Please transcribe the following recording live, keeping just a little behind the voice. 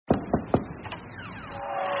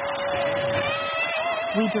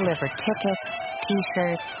We deliver tickets,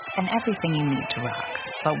 t-shirts, and everything you need to rock.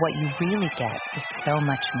 But what you really get is so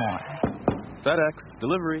much more. FedEx,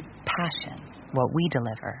 delivery. Passion, what we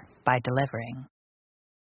deliver by delivering.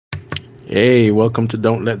 Hey, welcome to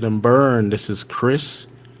Don't Let Them Burn. This is Chris,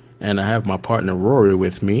 and I have my partner Rory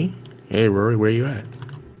with me. Hey, Rory, where you at?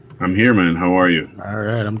 I'm here, man. How are you? All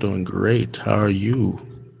right, I'm doing great. How are you?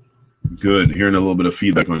 Good. Hearing a little bit of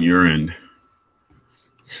feedback on your end.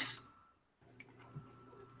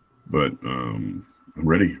 But I'm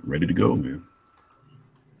ready to go, man.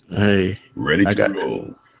 Hey, ready to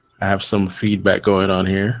go. I have some feedback going on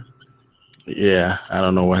here. Yeah, I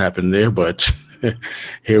don't know what happened there, but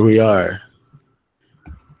here we are.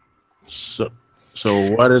 So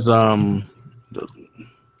what is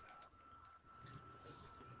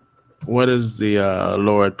the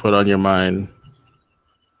Lord put on your mind?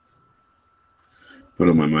 Put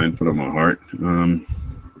on my mind, put on my heart.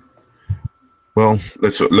 Well,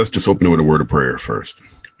 let's just open it with a word of prayer first.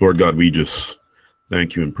 Lord God, we just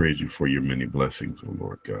thank you and praise you for your many blessings, oh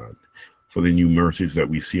Lord God, for the new mercies that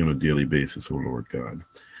we see on a daily basis, oh Lord God,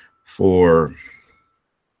 for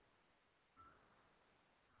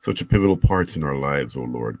such a pivotal parts in our lives, oh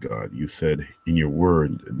Lord God. You said in your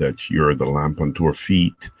word that you're the lamp unto our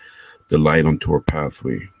feet, the light unto our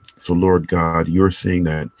pathway. So Lord God, you're saying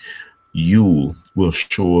that you will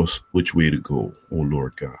show us which way to go, oh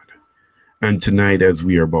Lord God. And tonight, as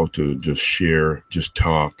we are about to just share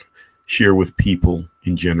with people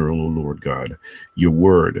in general, oh Lord God, your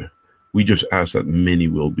word, we just ask that many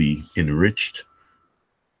will be enriched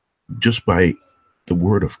just by the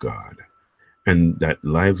word of God, and that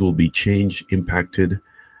lives will be changed, impacted,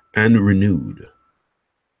 and renewed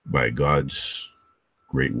by God's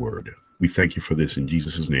great word. We thank you for this in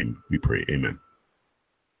Jesus' name. We pray. Amen.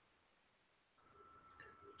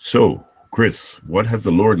 So, Chris, what has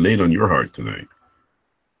the Lord laid on your heart tonight?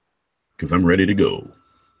 Because I'm ready to go.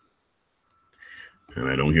 And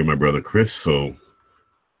I don't hear my brother Chris, so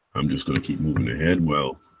I'm just going to keep moving ahead.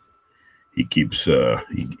 Well, he keeps,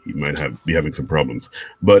 he might be having some problems.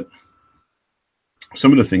 But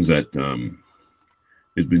some of the things that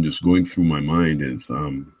has been just going through my mind is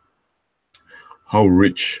how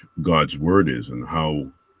rich God's word is and how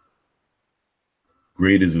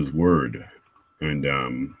great is his word. And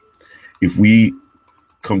if we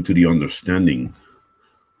come to the understanding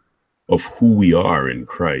of who we are in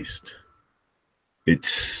Christ,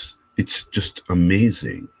 it's just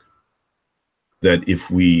amazing that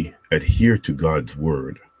if we adhere to God's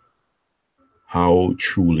word, how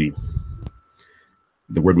truly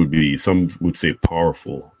the word would be, some would say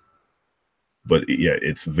powerful, but yeah,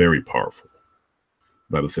 it's very powerful.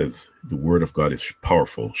 The Bible says the word of God is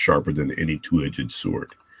powerful, sharper than any two-edged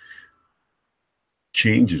sword.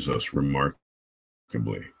 Changes us remarkably.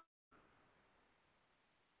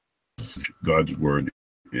 God's word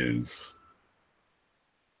is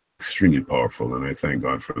extremely powerful, and I thank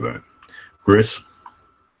God for that. Chris,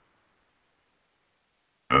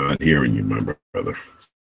 I'm not hearing you, my brother.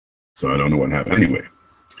 So I don't know what happened. Anyway,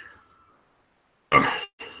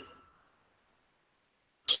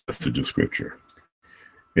 passage of scripture.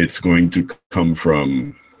 It's going to come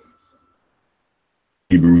from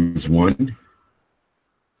Hebrews 1.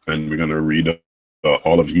 And we're going to read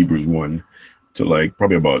all of Hebrews 1 to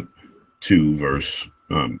probably about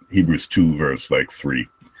Hebrews 2 verse 3.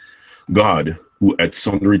 God, who at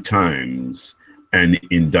sundry times and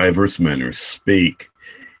in diverse manners spake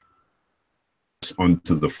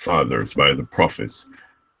unto the fathers by the prophets,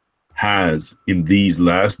 has in these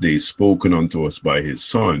last days spoken unto us by his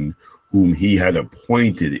Son, whom he had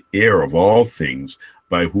appointed heir of all things,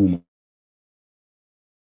 by whom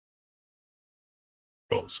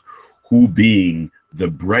who being the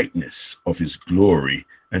brightness of his glory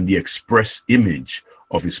and the express image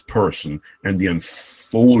of his person and the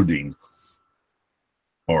unfolding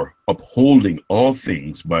or upholding all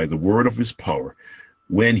things by the word of his power,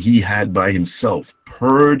 when he had by himself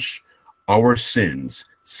purged our sins,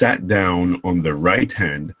 sat down on the right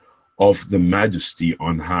hand of the majesty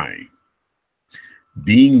on high,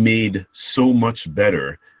 being made so much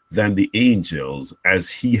better than the angels, as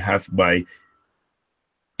he hath by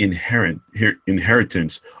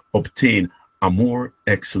inheritance obtained a more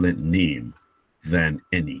excellent name than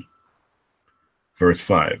any. Verse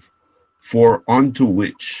 5. For unto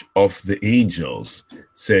which of the angels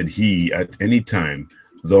said he at any time,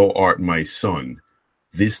 Thou art my son,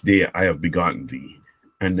 this day I have begotten thee.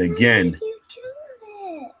 And again,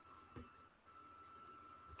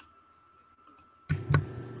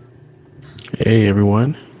 Hey,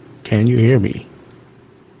 everyone. Can you hear me?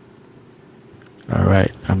 All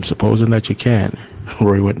right. I'm supposing that you can.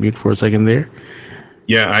 Rory went mute for a second there.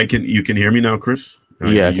 Yeah, I can. You can hear me now, Chris?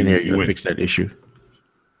 Yeah, I can hear you. I went. fixed that issue.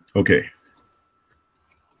 Okay.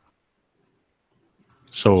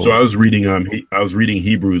 So I was reading. I was reading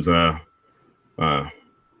Hebrews. I'm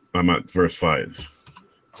at verse 5.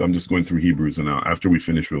 So I'm just going through Hebrews, and after we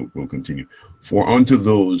finish, we'll continue. For unto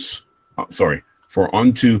those, for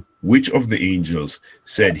unto which of the angels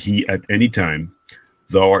said he at any time,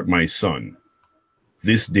 Thou art my son,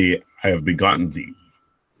 this day I have begotten thee.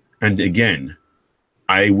 And again,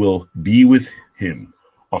 I will be with him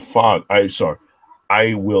a father.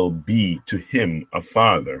 I will be to him a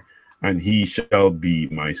father, and he shall be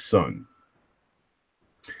my son.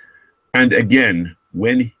 And again,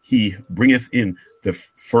 when he bringeth in the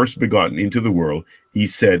first begotten into the world, he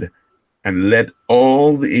said, and let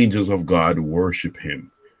all the angels of God worship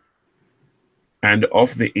him. And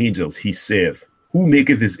of the angels he saith, who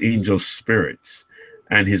maketh his angels spirits,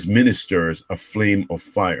 and his ministers a flame of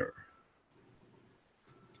fire?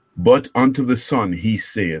 But unto the Son he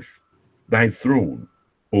saith, thy throne,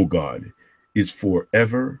 O God, is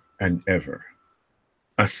forever and ever.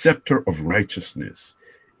 A scepter of righteousness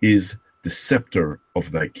is the scepter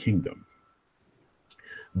of thy kingdom.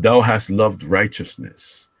 Thou hast loved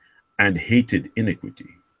righteousness and hated iniquity.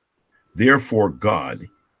 Therefore God,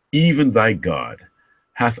 even thy God,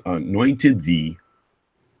 hath anointed thee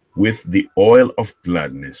with the oil of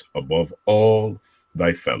gladness above all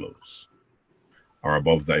thy fellows, or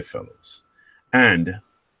above thy fellows. And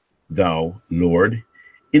thou, Lord,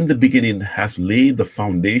 in the beginning hast laid the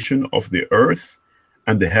foundation of the earth,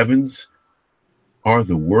 and the heavens are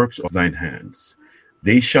the works of thine hands.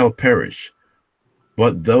 They shall perish,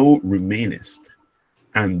 but thou remainest,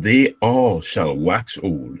 and they all shall wax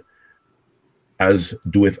old, as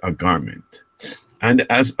doeth a garment. And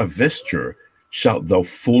as a vesture shalt thou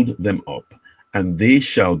fold them up, and they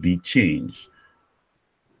shall be changed.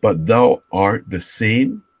 But thou art the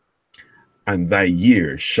same, and thy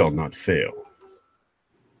years shall not fail.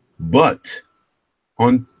 But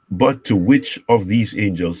to which of these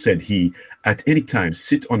angels said he, at any time,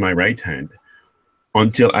 sit on my right hand,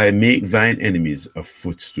 until I make thine enemies a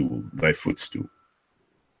footstool, thy footstool?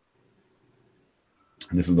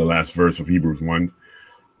 And this is the last verse of Hebrews 1.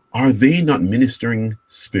 Are they not ministering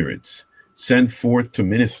spirits, sent forth to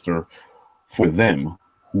minister for them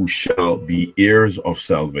who shall be heirs of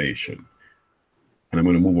salvation? And I'm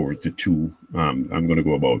going to move over to 2. I'm going to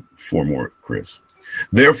go about 4 more, Chris.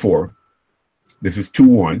 Therefore, this is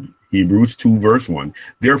 2:1, Hebrews 2, verse 1.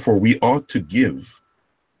 Therefore, we ought to give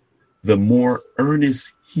the more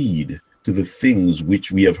earnest heed to the things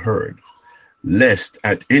which we have heard, lest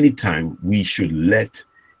at any time we should let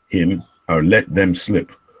them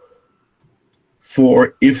slip.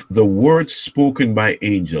 For if the word spoken by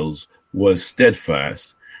angels was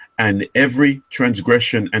steadfast, and every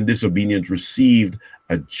transgression and disobedience received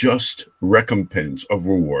a just recompense of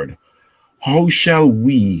reward, how shall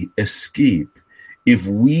we escape if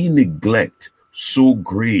we neglect so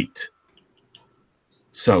great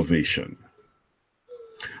salvation,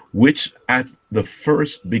 which at the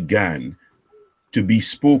first began to be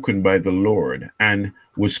spoken by the Lord, and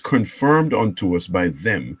was confirmed unto us by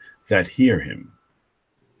them that hear him?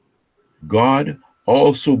 God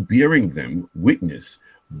also bearing them witness,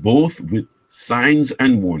 both with signs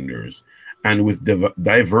and wonders, and with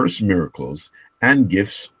diverse miracles and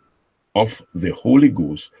gifts of the Holy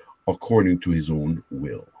Ghost, according to his own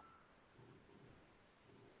will.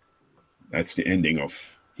 That's the ending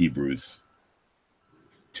of Hebrews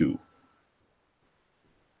 2.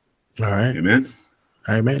 all right. Amen.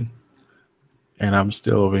 Amen. And I'm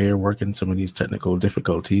still over here working some of these technical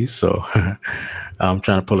difficulties, so I'm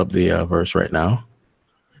trying to pull up the verse right now.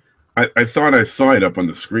 I thought I saw it up on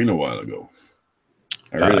the screen a while ago.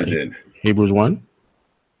 I really did. Hebrews 1?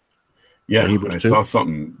 Yeah, Hebrews I 2? saw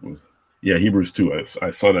something. Yeah, Hebrews 2. I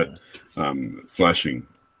saw that flashing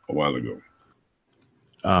a while ago.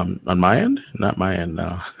 On my end? Not my end,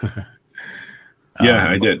 no. Yeah,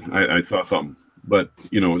 I did. I saw something. But,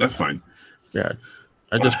 that's fine. Yeah,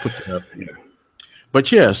 I just put it up. Yeah.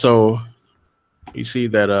 But yeah, so you see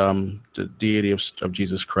that the deity of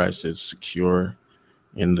Jesus Christ is secure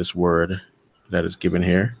in this word that is given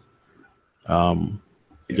here.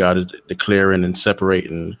 God is declaring and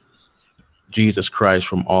separating Jesus Christ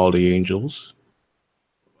from all the angels,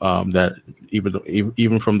 that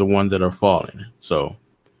even from the ones that are fallen. So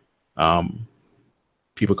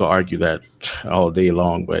people can argue that all day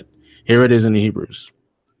long, but here it is in the Hebrews.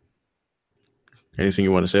 Anything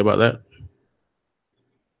you want to say about that,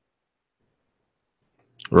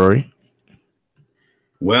 Rory?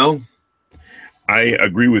 Well, I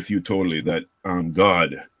agree with you totally that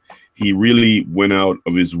God, he really went out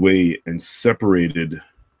of his way and separated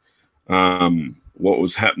what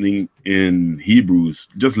was happening in Hebrews,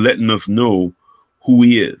 just letting us know who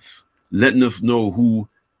he is, letting us know who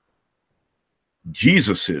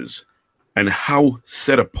Jesus is and how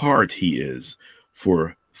set apart he is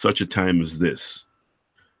for such a time as this.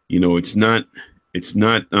 You know, it's not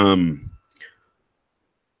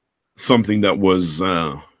something that was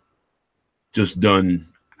just done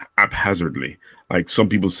haphazardly. Like some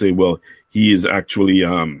people say, well, he's actually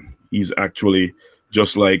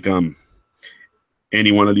just like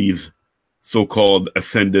any one of these so-called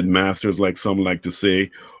ascended masters, like some like to say,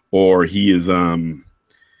 or he is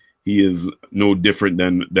no different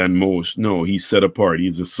than most. No, he's set apart.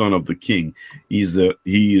 He's the son of the king. He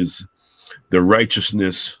is the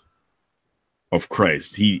righteousness of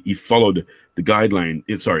Christ. He followed the guideline.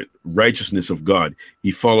 Righteousness of God.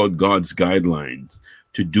 He followed God's guidelines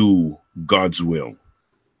to do God's will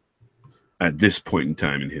at this point in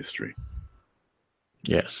time in history.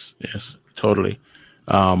 Yes, totally.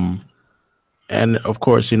 And of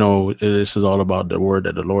course, you know, this is all about the word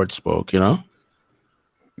that the Lord spoke, you know?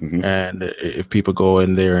 Mm-hmm. And if people go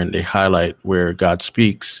in there and they highlight where God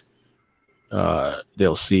speaks,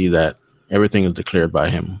 they'll see that everything is declared by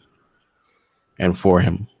him and for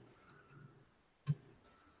him.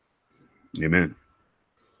 Amen.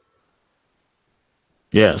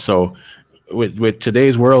 Yeah. So with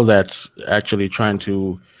today's world that's actually trying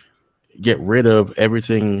to get rid of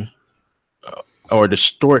everything or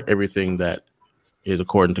distort everything that is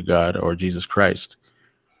according to God or Jesus Christ,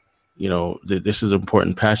 you know, this is an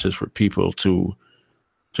important passage for people to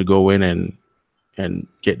go in and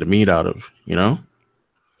get the meat out of, you know?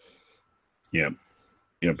 Yeah.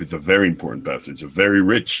 Yep. It's a very important passage, a very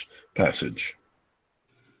rich passage.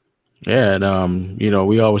 Yeah. And, you know,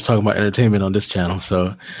 we always talk about entertainment on this channel.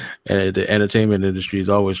 So the entertainment industry is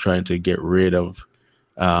always trying to get rid of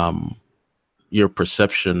your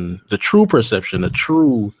perception, the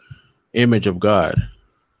true image of God,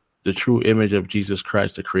 the true image of Jesus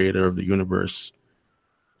Christ, the creator of the universe.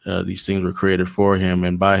 These things were created for him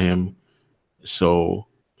and by him. So,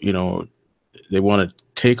 you know, they want to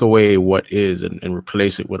take away what is and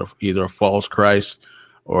replace it with either a false Christ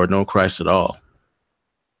or no Christ at all.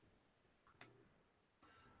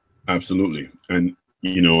 Absolutely. And,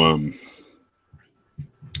 you know,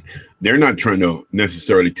 they're not trying to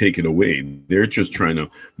necessarily take it away. They're just trying to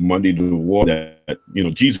muddy the water that, you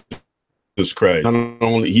know, Jesus Christ,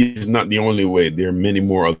 he's not the only way. There are many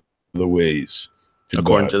more other ways to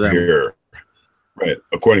according God to them. Here. Right.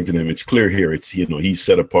 According to them, it's clear here. It's, you know, he's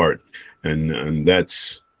set apart. And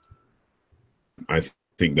that's, I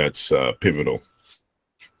think that's pivotal.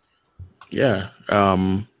 Yeah.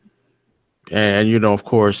 And, you know, of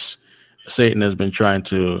course, Satan has been trying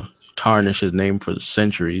to tarnish his name for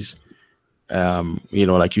centuries. You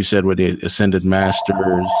know, like you said, with the ascended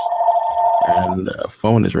masters, and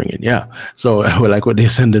phone is ringing. Yeah. So like with the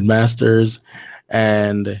ascended masters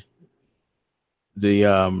and the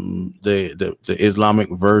Islamic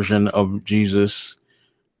version of Jesus,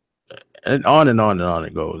 and on and on and on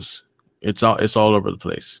it goes. It's all over the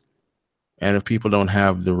place. And if people don't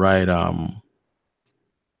have the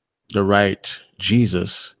right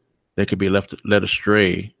Jesus, they could be led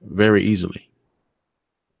astray very easily.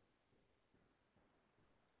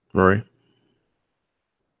 Rory?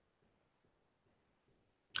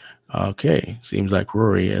 Okay, seems like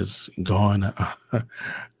Rory has gone. I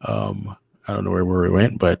don't know where Rory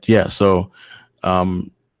went, but yeah. So,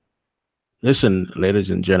 listen, ladies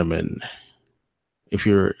and gentlemen, if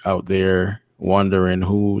you're out there wondering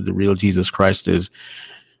who the real Jesus Christ is,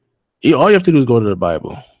 all you have to do is go to the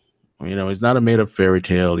Bible. You know, he's not a made-up fairy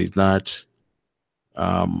tale. He's not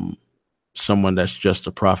someone that's just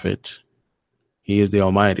a prophet. He is the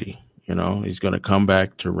Almighty. You know, he's going to come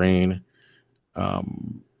back to reign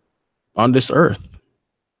on this earth.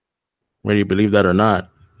 Whether you believe that or not,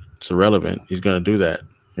 it's irrelevant. He's going to do that,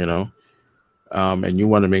 you know. And you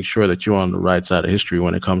want to make sure that you're on the right side of history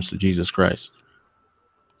when it comes to Jesus Christ.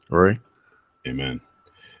 Rory? Amen.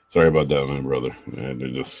 Sorry about that, my brother. I had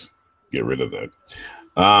to just get rid of that.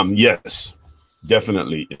 Yes,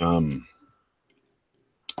 definitely.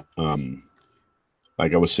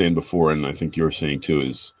 Like I was saying before, and I think you were saying too,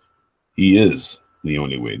 is he is the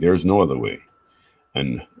only way. There's no other way.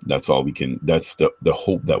 And that's all we can, that's the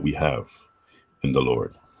hope that we have in the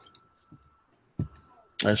Lord.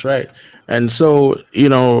 That's right. And so, you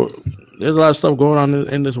know, there's a lot of stuff going on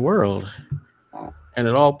in this world, and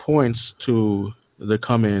it all points to the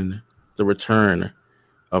return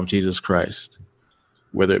of Jesus Christ,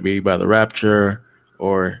 whether it be by the rapture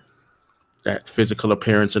or that physical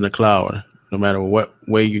appearance in the cloud. no matter what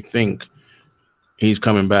way you think, he's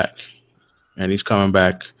coming back. And he's coming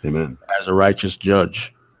back Amen. as a righteous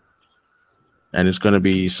judge. And it's going to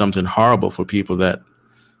be something horrible for people that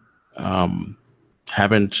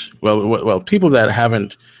people that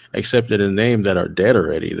haven't accepted a name that are dead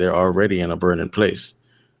already. They're already in a burning place.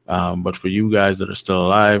 But for you guys that are still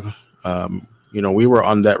alive, we were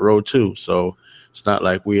on that road too. So it's not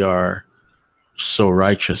like we are so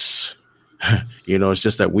righteous. It's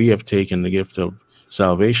just that we have taken the gift of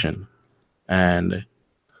salvation. And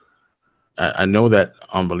I know that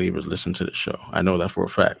unbelievers listen to the show. I know that for a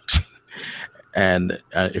fact. And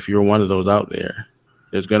if you're one of those out there,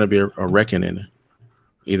 there's going to be a reckoning,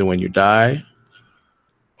 either when you die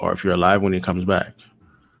or if you're alive when he comes back.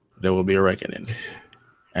 There will be a reckoning.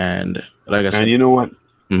 And like I said, and you know what?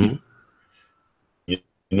 Mm-hmm.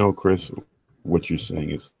 Chris, what you're saying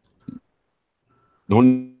is,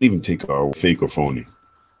 don't even take our fake or phony.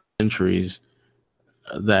 Centuries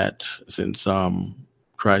that since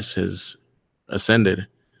Christ has ascended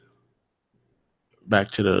back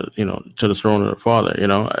to the throne of the Father,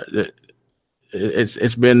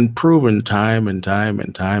 it's been proven time and time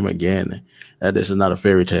and time again that this is not a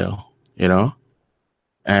fairy tale,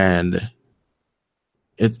 and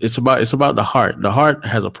it's about the heart. The heart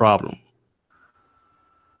has a problem.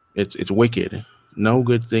 It's wicked. No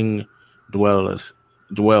good thing dwells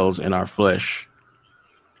in our flesh.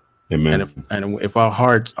 Amen. And if our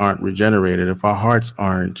hearts aren't regenerated, if our hearts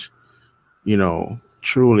aren't,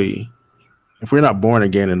 truly, if we're not born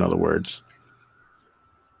again, in other words,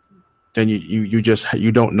 then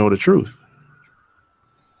you don't know the truth.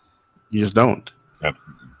 You just don't.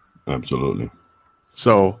 Absolutely.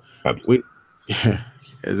 So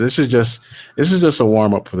this is just a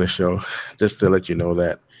warm up for the show, just to let you know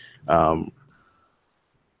that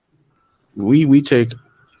we take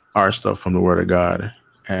our stuff from the Word of God,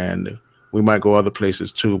 and we might go other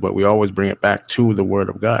places too, but we always bring it back to the Word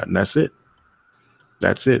of God, and that's it.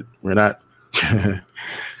 That's it. We're not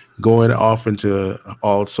going off into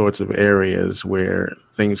all sorts of areas where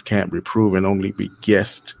things can't be proven, only be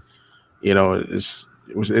guessed.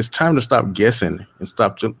 It's time to stop guessing and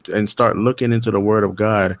start looking into the Word of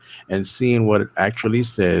God and seeing what it actually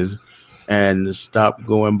says, and stop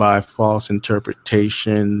going by false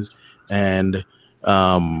interpretations and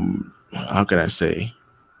how can I say?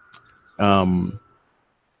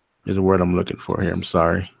 There's a word I'm looking for here. I'm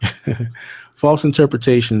sorry. False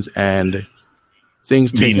interpretations and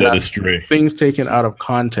things taken out of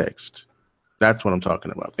context. That's what I'm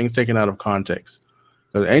talking about. Things taken out of context.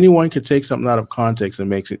 Because anyone could take something out of context and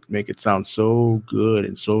make it sound so good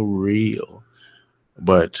and so real,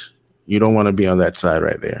 but you don't want to be on that side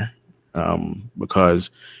right there,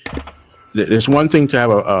 because there's one thing to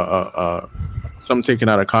have something taken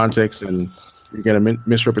out of context and you get a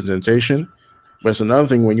misrepresentation, but it's another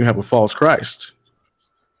thing when you have a false Christ.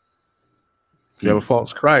 If you have a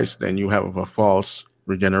false Christ, then you have a false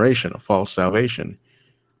regeneration, a false salvation,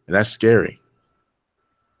 and that's scary.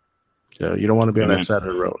 So you don't want to be on that side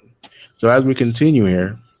of the road. So as we continue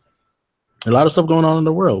here, a lot of stuff going on in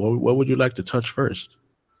the world. What would you like to touch first?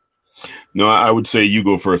 No, I would say you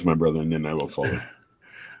go first, my brother, and then I will follow.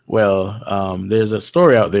 Well, there's a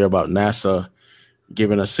story out there about NASA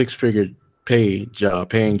giving a six-figure paying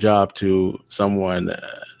job to someone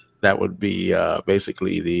that would be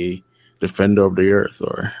basically the defender of the earth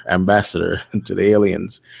or ambassador to the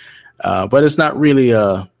aliens. But it's not really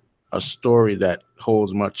a story that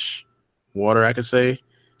holds much water, I could say.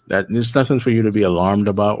 That there's nothing for you to be alarmed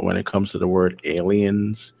about when it comes to the word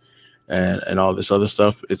aliens and all this other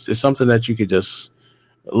stuff. It's something that you could just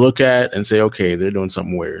look at and say, okay, they're doing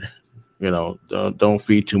something weird. Don't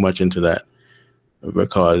feed too much into that,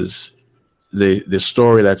 because the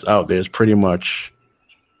story that's out there is pretty much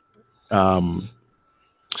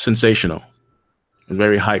sensational and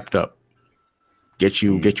very hyped up. Get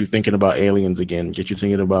you thinking about aliens again. Get you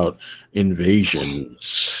thinking about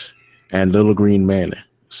invasions and little green men.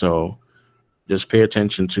 So just pay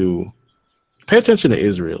attention to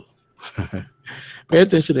Israel. Pay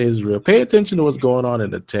attention to Israel. Pay attention to what's going on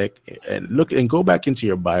in the tech, and look and go back into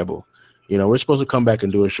your Bible. We're supposed to come back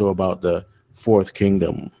and do a show about the fourth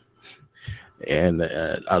kingdom and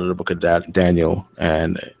out of the book of Daniel.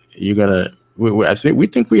 And you're gonna.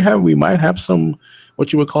 We might have some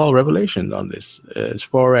what you would call revelations on this, as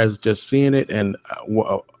far as just seeing it and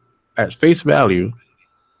at face value,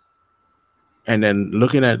 and then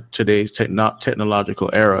looking at today's technological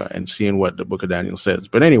era and seeing what the book of Daniel says.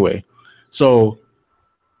 But anyway, so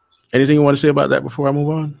anything you want to say about that before I move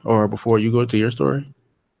on, or before you go to your story?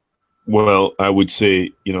 Well, I would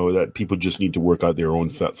say, that people just need to work out their own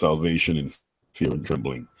salvation in fear and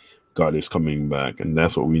trembling. God is coming back, and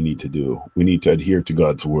that's what we need to do. We need to adhere to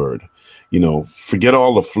God's word. Forget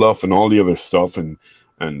all the fluff and all the other stuff, and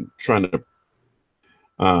trying to.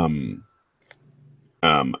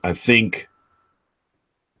 I think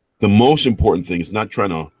the most important thing is not trying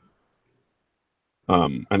to.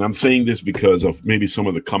 And I'm saying this because of maybe some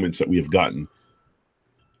of the comments that we have gotten.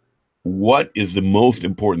 What is the most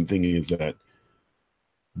important thing is that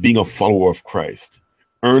being a follower of Christ,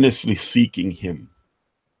 earnestly seeking Him,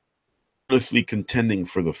 earnestly contending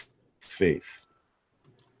for the faith,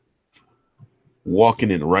 walking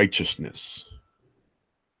in righteousness,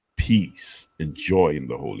 peace, and joy in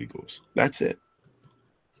the Holy Ghost. That's it.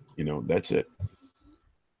 That's it.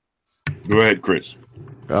 Go ahead, Chris.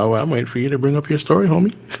 Well, I'm waiting for you to bring up your story,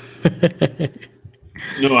 homie.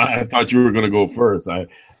 No, I thought you were going to go first. I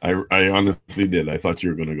honestly did. I thought you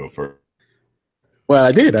were going to go first. Well,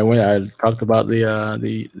 I did. I talked about the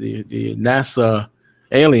NASA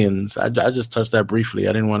aliens. I just touched that briefly.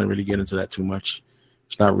 I didn't want to really get into that too much.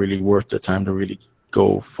 It's not really worth the time to really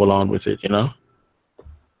go full on with it,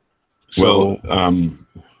 So,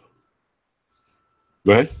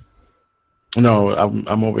 go ahead. No,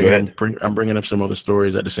 I'm over here. I'm bringing up some other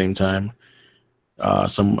stories at the same time.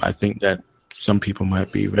 I think that some people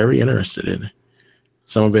might be very interested in.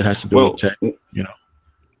 Some of it has to do with tech.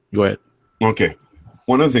 Go ahead. Okay.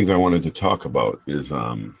 One of the things I wanted to talk about is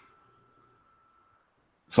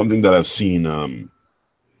something that I've seen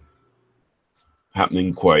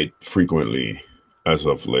happening quite frequently as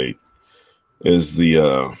of late. Is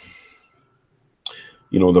the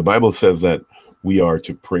Bible says that we are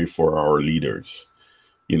to pray for our leaders,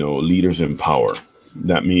 leaders in power.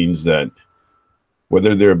 That means that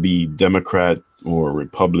whether there be Democrat or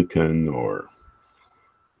Republican or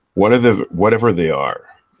whatever they are,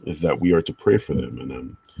 is that we are to pray for them.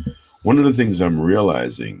 And one of the things I'm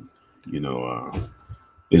realizing,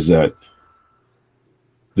 is that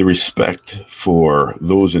the respect for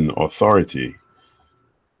those in authority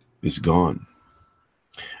is gone.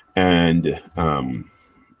 And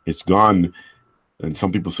it's gone. And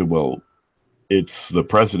some people say, well, it's the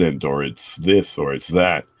president or it's this or it's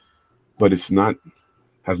that. But it's not,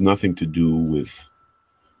 has nothing to do with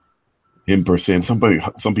him per se. And some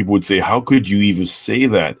people would say, how could you even say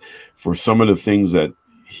that for some of the things that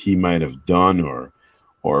he might have done or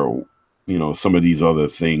some of these other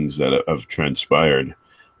things that have transpired.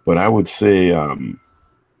 But I would say,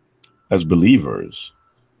 as believers,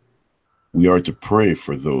 we are to pray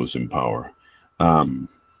for those in power.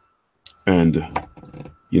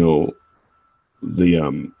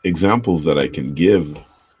 The examples that I can give,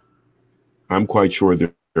 I'm quite sure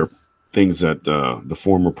there are things that the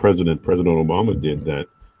former President Obama did that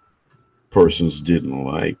persons didn't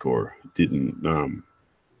like or didn't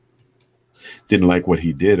like what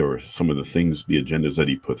he did or some of the things, the agendas that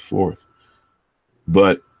he put forth.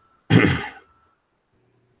 But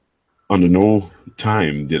under no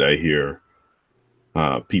time did I hear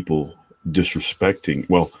people disrespecting.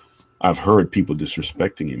 Well, I've heard people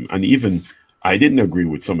disrespecting him. And even I didn't agree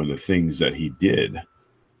with some of the things that he did.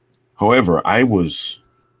 However, I was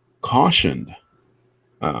cautioned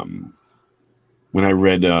when I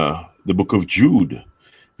read the book of Jude.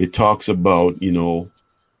 It talks about,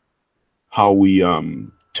 how we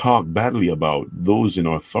talk badly about those in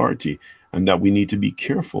authority and that we need to be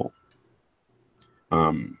careful.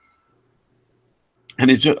 And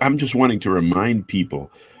I'm just wanting to remind people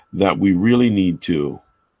that we really need to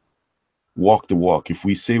walk the walk. If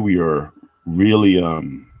we say we are really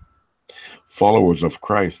followers of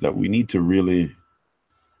Christ, that we need to really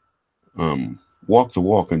walk the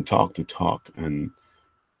walk and talk the talk. And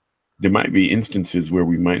there might be instances where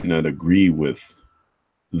we might not agree with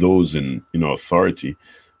those in authority,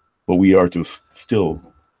 but we are to still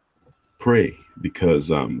pray because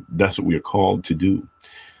that's what we are called to do.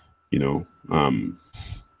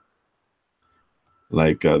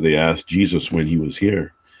 They asked Jesus when he was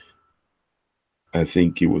here. I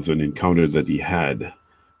think it was an encounter that he had.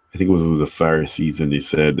 I think it was with the Pharisees, and they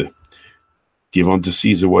said, "Give unto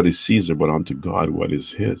Caesar what is Caesar, but unto God what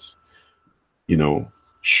is his."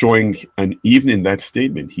 Showing, and even in that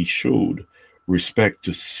statement, he showed respect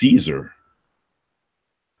to Caesar,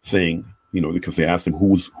 saying, because they asked him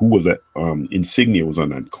who was that insignia was on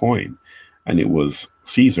that coin, and it was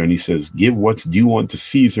Caesar, and he says, "Give what's due unto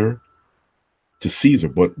Caesar to Caesar,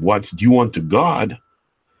 but what's due unto God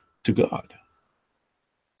to God."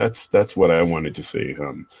 That's what I wanted to say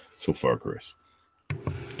so far, Chris.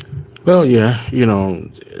 Well, yeah,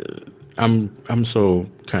 I'm so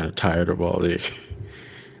kind of tired of all the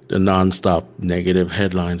nonstop negative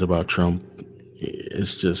headlines about Trump.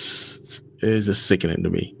 It's just sickening to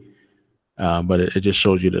me. But it just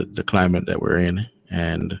shows you the climate that we're in.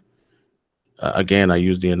 And again, I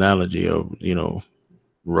use the analogy of,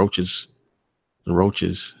 roaches, the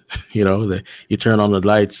roaches, you turn on the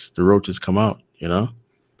lights, the roaches come out,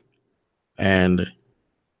 and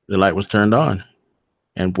the light was turned on,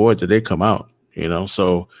 and boy, did they come out,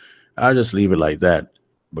 so I just leave it like that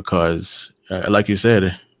because like you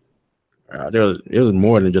said, it was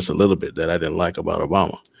more than just a little bit that I didn't like about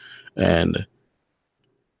Obama. And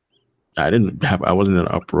I wasn't in an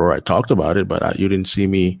uproar. I talked about it, but you didn't see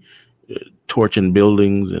me torching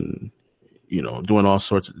buildings and, doing all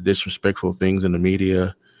sorts of disrespectful things in the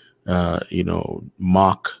media,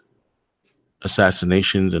 mock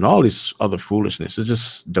assassinations and all this other foolishness. It's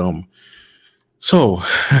just dumb. So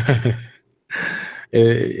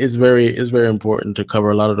it's very important to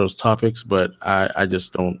cover a lot of those topics, but I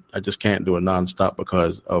just can't do it nonstop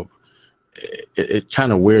because of it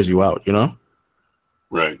kind of wears you out,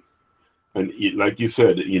 Right. And like you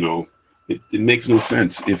said, it makes no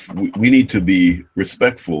sense if we need to be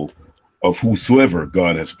respectful of whosoever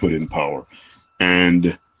God has put in power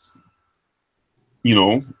and,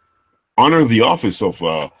 honor the office of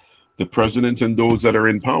the president and those that are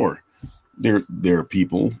in power. There are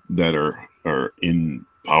people that are in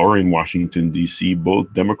power in Washington, D.C.,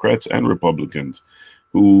 both Democrats and Republicans,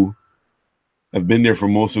 who have been there for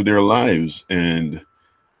most of their lives. And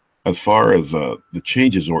as far as the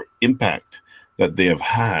changes or impact that they have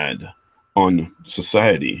had on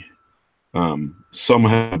society, some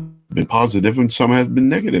have been positive and some have been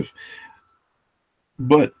negative.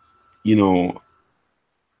 But,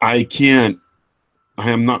 I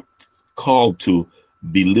am not called to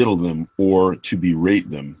belittle them or to berate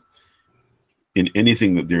them in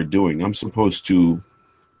anything that they're doing. I'm supposed to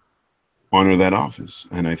honor that office.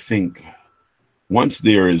 And I think once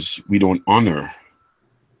we don't honor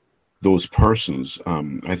those persons,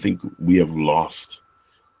 I think we have lost,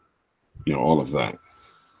 all of that.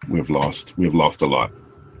 We have lost a lot.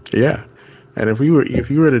 Yeah. And if you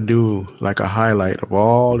were to do like a highlight of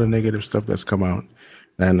all the negative stuff that's come out,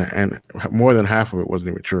 and more than half of it wasn't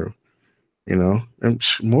even true, and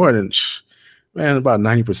more than, about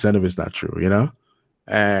 90% of it's not true,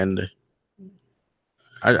 and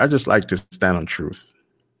I just like to stand on truth.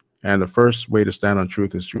 And the first way to stand on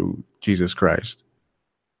truth is through Jesus Christ.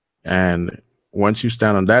 And once you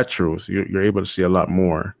stand on that truth, you're able to see a lot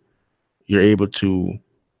more. You're able to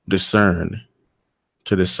discern,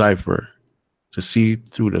 to decipher, to see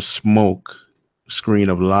through the smoke screen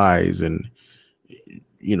of lies and,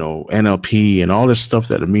 NLP and all this stuff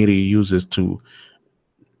that the media uses to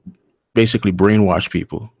basically brainwash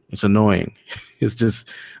people. It's annoying. It's just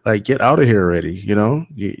like, get out of here already.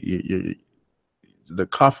 The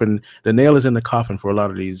nail is in the coffin for a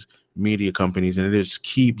lot of these media companies, and they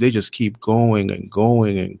just keep going and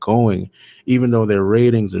going and going, even though their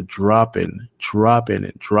ratings are dropping.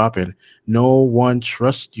 No one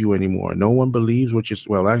trusts you anymore. No one believes what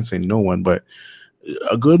well, I didn't say no one, but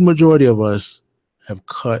a good majority of us have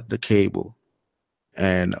cut the cable.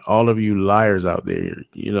 And all of you liars out there,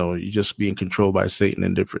 you're just being controlled by Satan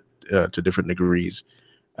in to different degrees.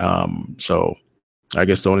 So I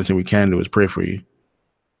guess the only thing we can do is pray for you.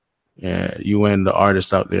 You and the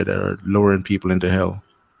artists out there that are luring people into hell.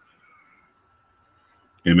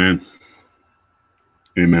 Amen.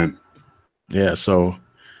 Yeah. So,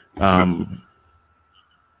 I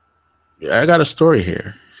got a story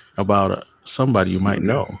here about somebody you might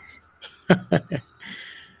know.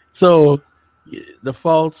 So, the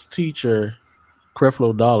false teacher,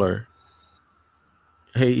 Creflo Dollar,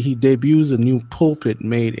 he debuts a new pulpit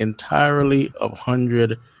made entirely of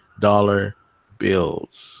 $100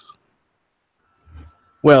 bills.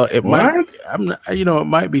 Well, it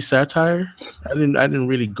might be satire. I didn't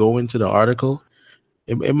really go into the article.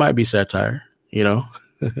 It might be satire,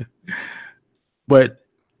 but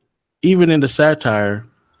even in the satire,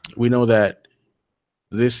 we know that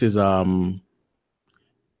this is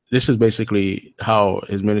basically how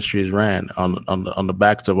his ministry is ran on the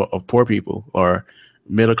backs of poor people or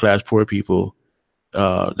middle class poor people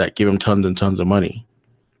that give him tons and tons of money.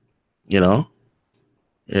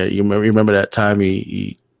 Yeah, you remember that time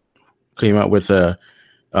he came out with he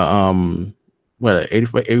wanted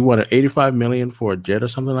 $85 million for a jet or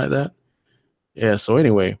something like that. Yeah. So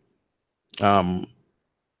anyway,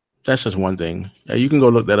 that's just one thing. You can go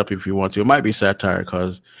look that up if you want to. It might be satire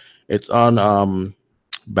because it's on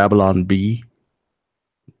Babylon Bee,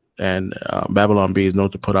 and Babylon Bee is known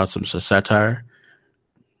to put out some satire.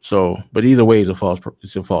 So, but either way, it's a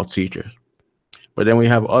false teacher. But then we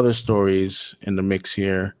have other stories in the mix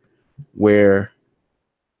here where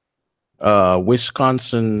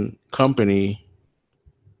Wisconsin company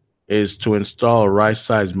is to install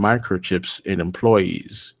right-sized microchips in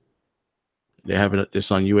employees. They have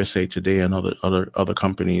this on USA Today and other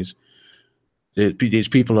companies. These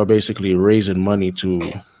people are basically raising money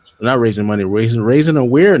raising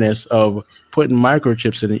awareness of putting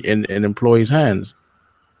microchips in employees' hands.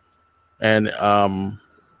 And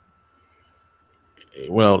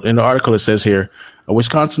well, in the article it says here, a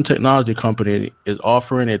Wisconsin technology company is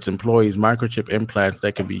offering its employees microchip implants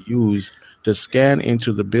that can be used to scan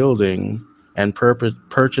into the building and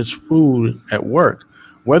purchase food at work.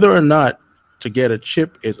 Whether or not to get a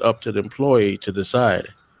chip is up to the employee to decide.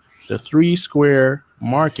 The 3 Square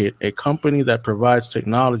Market, a company that provides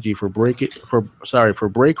technology for break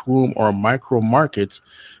room or micro markets,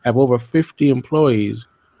 have over 50 employees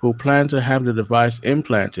who plan to have the device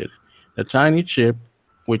implanted. The tiny chip,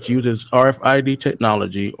 which uses RFID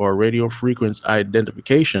technology or radio frequency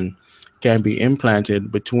identification, can be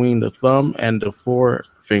implanted between the thumb and the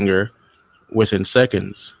forefinger within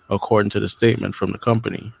seconds, according to the statement from the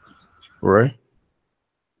company. Roy?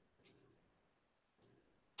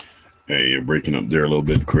 Hey, you're breaking up there a little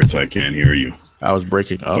bit, Chris. I can't hear you. I was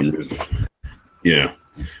breaking up. Yeah.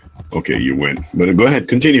 Okay, you went. But go ahead,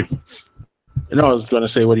 continue. No, I was going to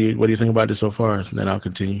say, what do you think about this so far? And then I'll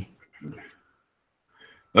continue.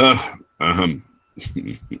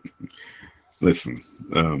 Listen,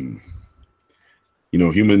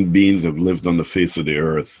 human beings have lived on the face of the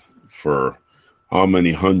earth for how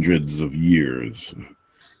many hundreds of years?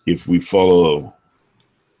 If we follow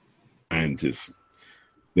scientists,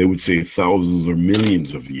 they would say thousands or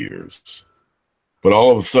millions of years. But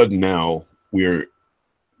all of a sudden now we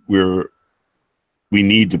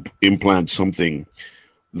need to implant something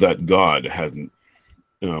that God hadn't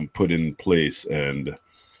put in place, and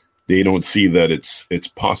they don't see that it's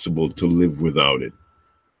possible to live without it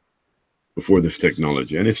before this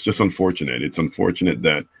technology. And it's just unfortunate. It's unfortunate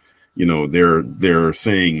that they're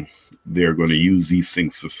saying they're going to use these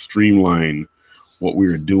things to streamline what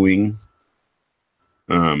we're doing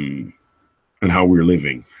and how we're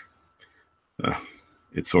living.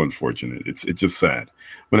 It's so unfortunate. It's just sad.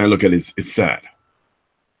 When I look at it, it's sad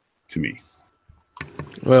to me.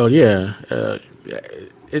 Well, yeah,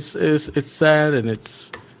 it's sad and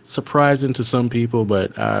it's surprising to some people,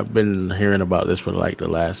 but I've been hearing about this for like the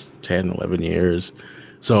last 10, 11 years.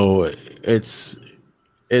 So it's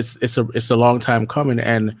a long time coming.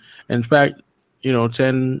 And in fact,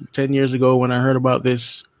 10 years ago when I heard about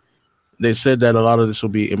this, they said that a lot of this will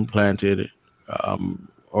be implanted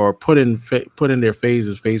or put in their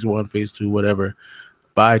phases, phase 1, phase 2, whatever,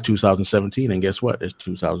 by 2017. And guess what? It's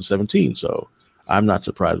 2017. So I'm not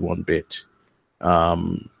surprised one bit.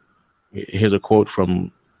 Here's a quote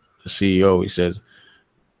from the CEO. He says,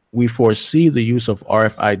 "We foresee the use of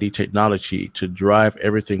RFID technology to drive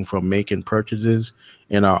everything from making purchases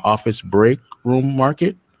in our office break room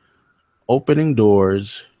market, opening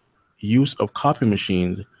doors, use of coffee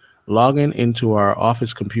machines, logging into our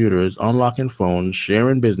office computers, unlocking phones,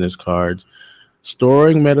 sharing business cards,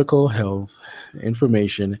 storing medical health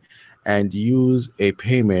information, and use as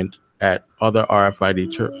payments at other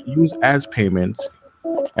RFID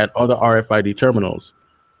terminals."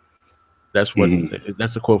 That's what.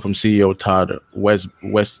 That's a quote from CEO Todd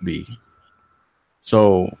Westby.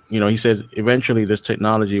 So, he says eventually this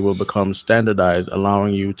technology will become standardized,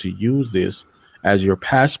 allowing you to use this as your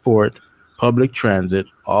passport, public transit,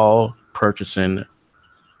 all purchasing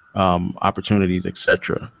opportunities,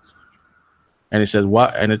 etc. And it says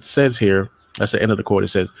and it says here, that's the end of the quote. It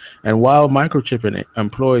says, "And while microchipping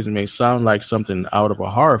employees may sound like something out of a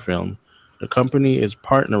horror film, the company is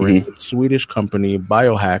partnering with Swedish company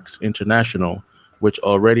Biohacks International, which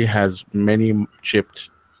already has many chipped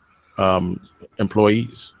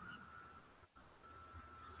employees."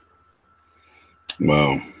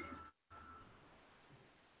 Wow.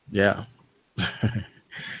 Yeah.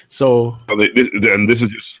 So and this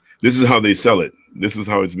is how they sell it. This is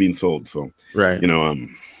how it's being sold. So right.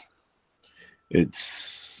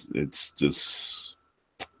 It's just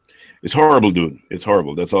horrible, dude. It's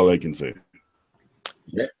horrible. That's all I can say.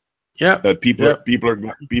 Yeah. That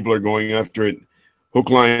people are going after it hook,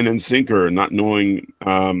 line, and sinker, not knowing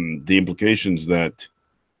the implications that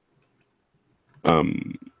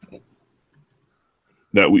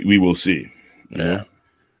we will see. Yeah.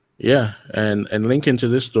 Yeah. And linking to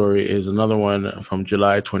this story is another one from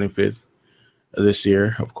July 25th this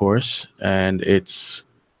year, of course. And this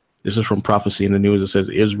is from Prophecy in the News. It says,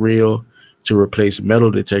 Israel to replace metal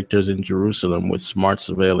detectors in Jerusalem with smart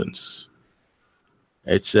surveillance.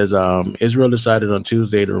 It says Israel decided on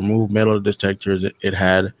Tuesday to remove metal detectors it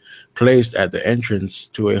had placed at the entrance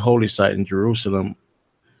to a holy site in Jerusalem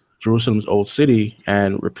Jerusalem's old city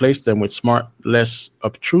and replaced them with smart, less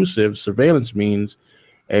obtrusive surveillance means,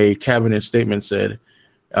 a cabinet statement said.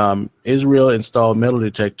 Israel installed metal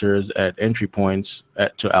detectors at entry points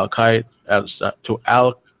to Al-Aqsa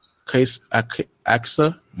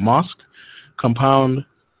Mosque compound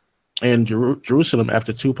in Jerusalem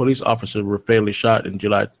after 2 police officers were fatally shot in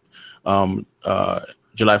July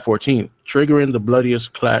 14th, triggering the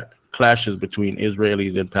bloodiest clashes between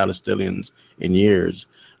Israelis and Palestinians in years.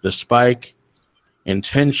 The spike in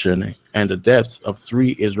tension and the deaths of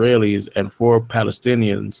 3 Israelis and 4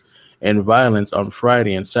 Palestinians and violence on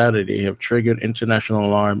Friday and Saturday have triggered international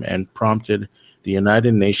alarm and prompted the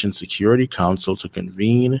United Nations Security Council to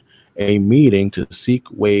convene a meeting to seek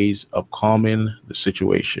ways of calming the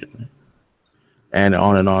situation. And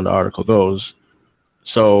on the article goes.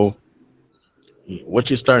 So what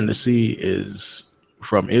you're starting to see is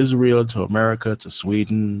from Israel to America to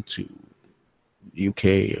Sweden to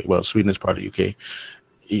UK. Well, Sweden is part of UK.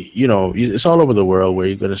 You know, it's all over the world where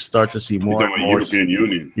you're going to start to see more and more.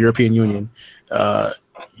 European Union.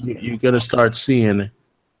 You're going to start seeing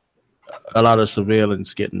a lot of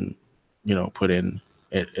surveillance getting, put in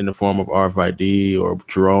the form of RFID or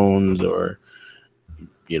drones or,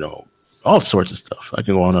 all sorts of stuff. I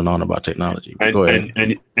can go on and on about technology. Go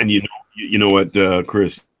ahead. And you know what,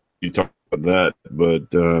 Chris, you talked about that, but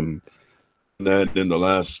that in the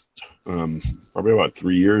last probably about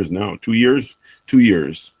 3 years now, 2 years,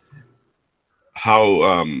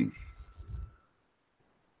 how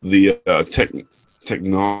the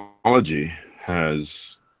technology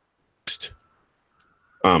has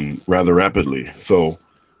rather rapidly. So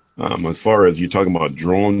as far as you're talking about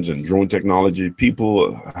drones and drone technology,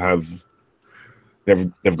 people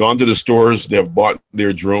they've gone to the stores, they've bought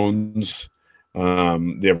their drones,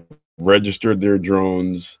 they've registered their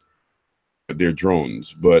drones,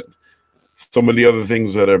 but some of the other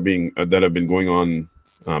things that have been going on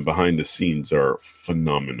behind the scenes are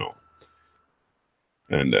phenomenal.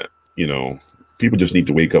 And people just need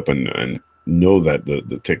to wake up and know that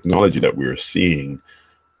the technology that we're seeing,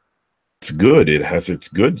 it's good. It has its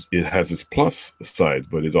plus side,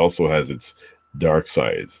 but it also has its dark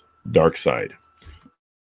side.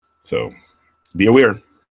 So be aware.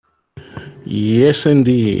 Yes,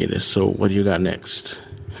 indeed. So what do you got next?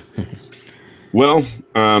 Well,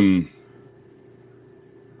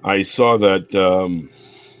 I saw that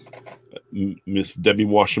Miss Debbie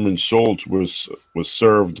Wasserman Schultz was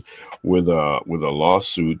served with a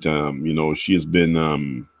lawsuit. She has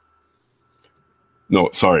been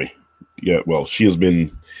she has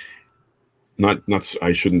been not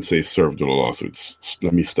I shouldn't say served with a lawsuit.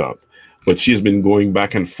 Let me stop. But she has been going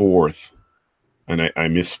back and forth, and I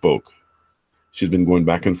misspoke. She's been going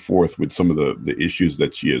back and forth with some of the issues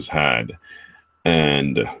that she has had,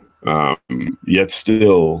 and yet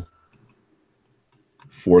still,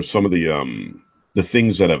 for some of the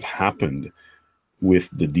things that have happened with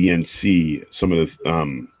the DNC, some of the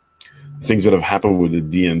things that have happened with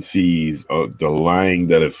the DNCs, the lying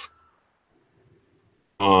that is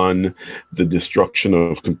on, the destruction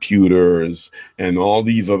of computers, and all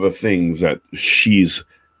these other things that she's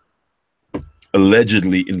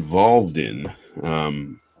allegedly involved in.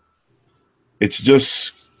 It's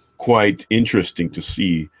just quite interesting to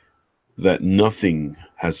see that nothing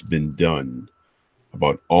has been done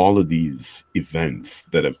about all of these events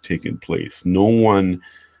that have taken place. No one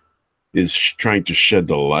is trying to shed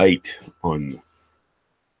the light on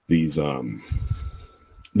these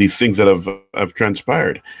things that have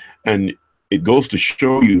transpired. And it goes to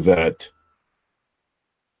show you that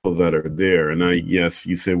people that are there, and yes,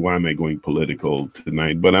 you say, why am I going political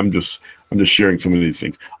tonight? But I'm just sharing some of these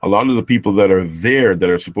things. A lot of the people that are there that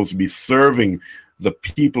are supposed to be serving the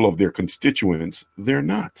people of their constituents, they're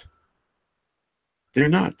not.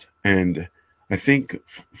 And I think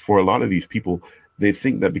for a lot of these people, they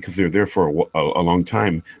think that because they're there for a long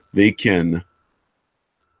time, they can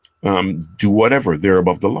do whatever. They're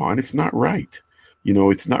above the law. And it's not right.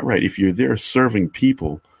 It's not right. If you're there serving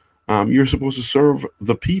people, you're supposed to serve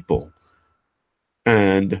the people.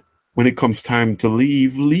 And when it comes time to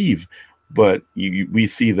leave. But we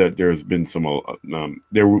see that there's been some,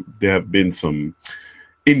 there have been some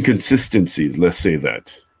inconsistencies, let's say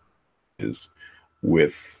that, is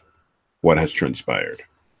with what has transpired.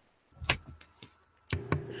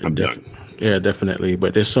 I'm done. Yeah, definitely.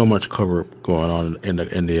 But there's so much cover going on in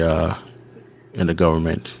the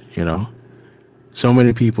government. So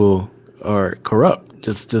many people are corrupt,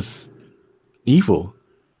 just evil.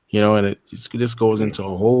 And it just goes into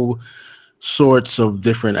a whole sorts of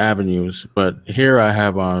different avenues. But here I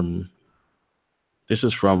have this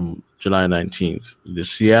is from July 19th. The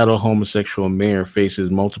Seattle homosexual mayor faces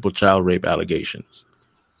multiple child rape allegations.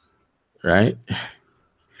 Right?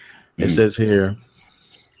 It says here,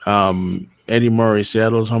 Eddie Murray,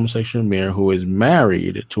 Seattle's homosexual mayor, who is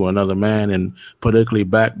married to another man and politically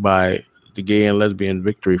backed by the Gay and Lesbian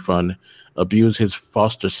Victory Fund, abused his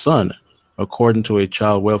foster son, according to a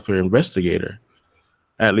child welfare investigator.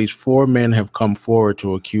 At least 4 men have come forward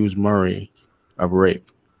to accuse Murray of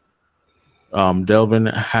rape. Delvin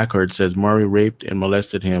Hackard says Murray raped and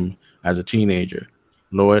molested him as a teenager.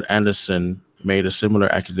 Lloyd Anderson made a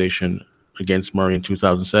similar accusation against Murray in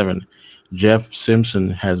 2007. Jeff Simpson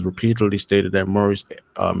has repeatedly stated that Murray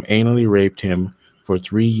anally raped him for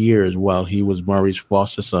 3 years while he was Murray's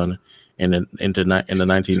foster son in the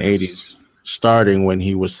 1980s, starting when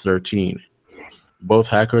he was 13. Both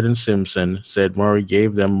Hackard and Simpson said Murray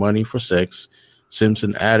gave them money for sex.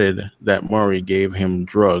 Simpson added that Murray gave him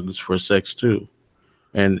drugs for sex too.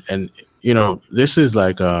 And you know, this is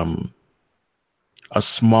like a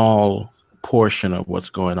small portion of what's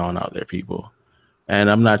going on out there, people.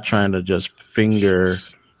 And I'm not trying to just finger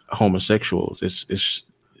homosexuals.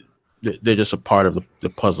 They're just a part of the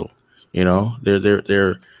puzzle. You know,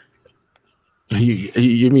 they're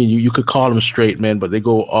you could call them straight men, but they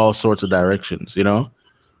go all sorts of directions, you know,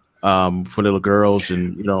 for little girls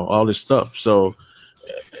and, you know, all this stuff. So,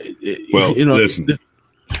 well, you know, listen,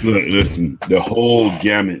 the whole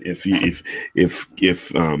gamut. If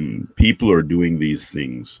people are doing these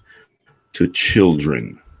things to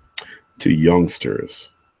children, to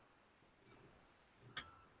youngsters,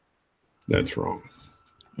 that's wrong.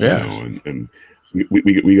 Yeah, you know, and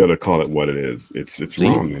we got to call it what it is. It's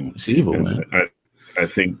wrong. It's evil, man. I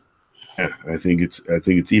think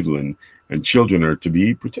it's evil, and children are to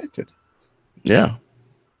be protected. Yeah,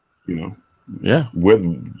 you know. Yeah, with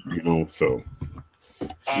you know, so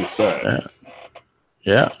it's sad.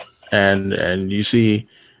 Yeah, and you see,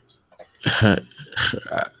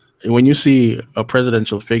 when you see a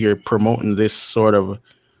presidential figure promoting this sort of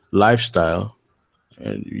lifestyle,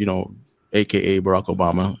 and you know, AKA Barack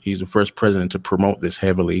Obama, he's the first president to promote this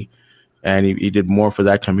heavily, and he did more for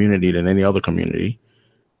that community than any other community.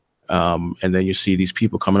 And then you see these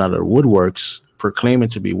people coming out of the woodworks proclaiming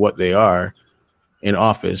to be what they are in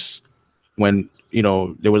office, when, you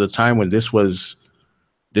know, there was a time when this was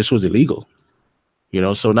illegal, you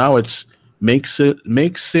know. So now it's make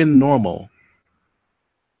sin normal,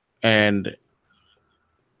 and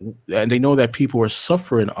they know that people are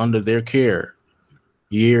suffering under their care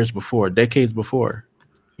decades before.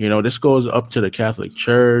 You know, this goes up to the Catholic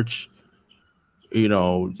Church. You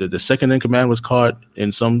know, the second in command was caught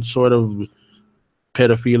in some sort of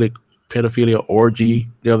pedophilia orgy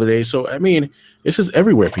the other day. So I mean, this is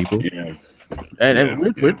everywhere, people. Yeah. And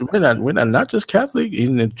we're not just Catholic,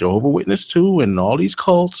 even the Jehovah's Witness too, and all these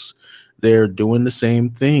cults, they're doing the same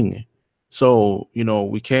thing. So, you know,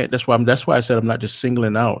 we can't. That's why I said I'm not just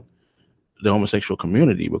singling out the homosexual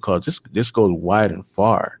community, because this goes wide and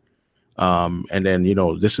far. And then, you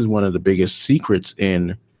know, this is one of the biggest secrets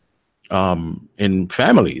in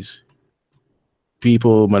families.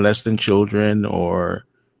 People molesting children or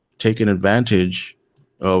taking advantage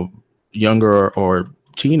of younger or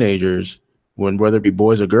teenagers, whether it be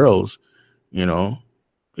boys or girls, you know,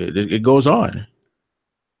 it goes on.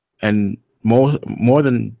 And more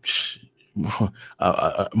than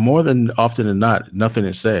often than not, nothing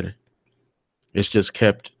is said. It's just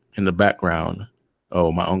kept in the background.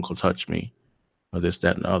 Oh, my uncle touched me, or this,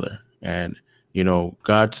 that, and the other. And, you know,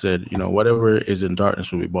 God said, you know, whatever is in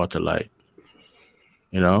darkness will be brought to light.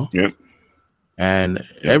 You know? Yep. And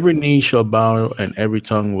every knee shall bow and every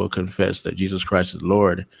tongue will confess that Jesus Christ is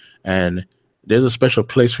Lord. And there's a special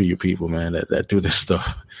place for you people, man, that do this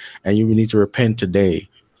stuff. And you need to repent today.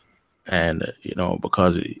 And, you know,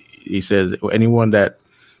 because he says anyone that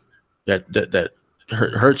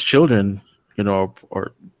hurts children, you know,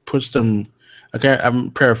 or puts them,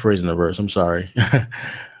 I'm paraphrasing the verse, I'm sorry.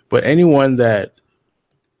 But anyone that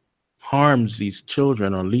harms these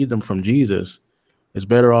children or lead them from Jesus is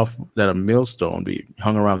better off that a millstone be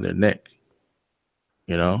hung around their neck,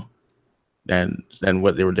 you know, than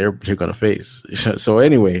what they're going to face. So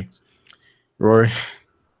anyway, Rory,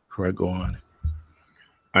 before I go on,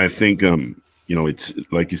 I think you know, it's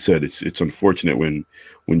like you said, it's unfortunate when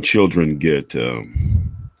children get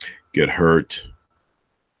hurt,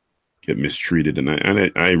 get mistreated, and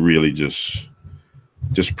I really just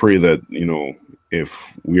pray that, you know,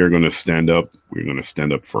 if we are going to stand up, we're going to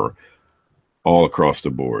stand up for all across the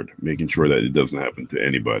board, making sure that it doesn't happen to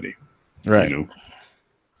anybody. Right. You know?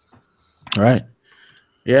 Right.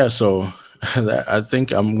 Yeah. So I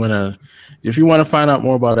think I'm gonna. If you want to find out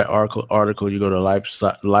more about that article, you go to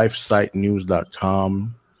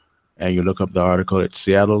lifesitenews.com and you look up the article. It's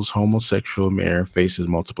Seattle's homosexual mayor faces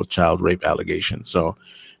multiple child rape allegations. So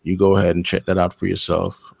you go ahead and check that out for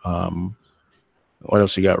yourself. What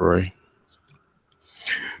else you got, Rory?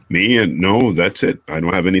 Me, and no, that's it. I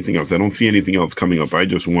don't have anything else. I don't see anything else coming up. I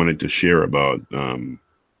just wanted to share about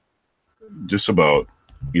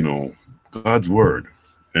God's word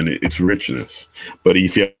and its richness. But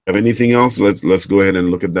if you have anything else, let's go ahead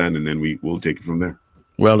and look at that, and then we'll take it from there.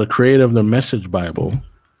 Well, the creator of the Message Bible,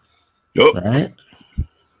 right?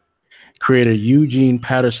 Creator Eugene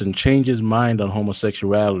Patterson changed his mind on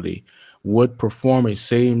homosexuality, would perform a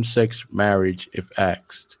same-sex marriage if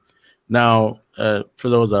asked. Now, for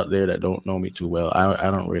those out there that don't know me too well, I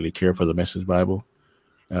don't really care for the Message Bible.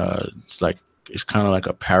 It's kind of like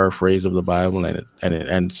a paraphrase of the Bible, and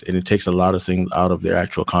it takes a lot of things out of their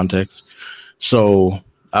actual context. So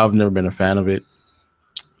I've never been a fan of it.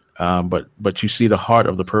 But you see the heart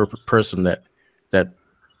of the person that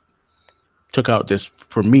took out this.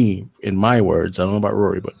 For me, in my words, I don't know about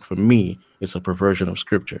Rory, but for me, it's a perversion of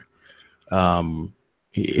Scripture.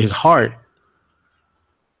 His heart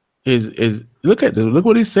is look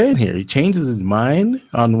what he's saying here. He changes his mind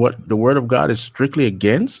on what the Word of God is strictly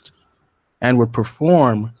against, and would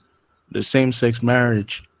perform the same-sex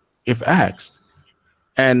marriage if asked.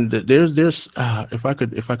 And there's if I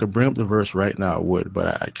could bring up the verse right now, I would,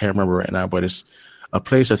 but I can't remember right now. But it's a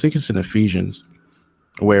place, I think it's in Ephesians,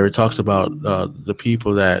 where it talks about the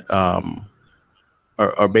people that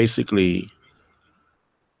are basically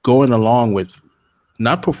going along with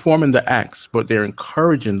not performing the acts, but they're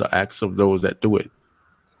encouraging the acts of those that do it.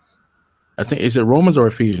 I think, is it Romans or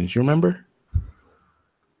Ephesians? You remember?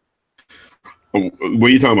 What are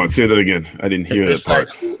you talking about? Say that again. I didn't hear that part.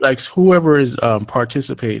 Like whoever is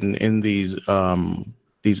participating in these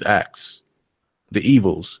acts, the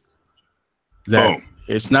evils, that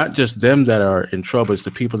it's not just them that are in trouble, it's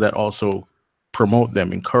the people that also promote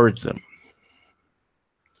them, encourage them.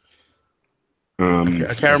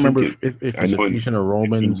 I can't remember if it's Ephesians or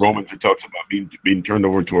Romans. In Romans, it talks about being turned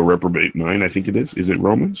over to a reprobate mind. I think it is. Is it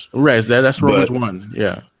Romans? Right. That's Romans 1.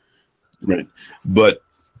 Yeah. Right. But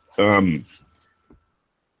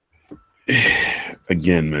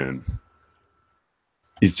again, man,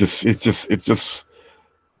 it's just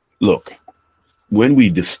look, when we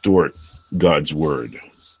distort God's word,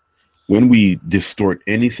 when we distort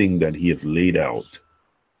anything that he has laid out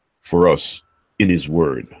for us in his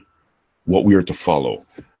word, what we are to follow,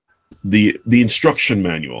 the instruction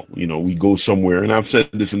manual, we go somewhere, and I've said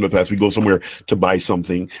this in the past, we go somewhere to buy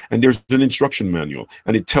something, and there's an instruction manual,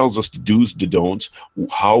 and it tells us the do's, the don'ts,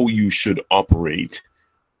 how you should operate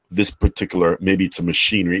this particular, maybe it's a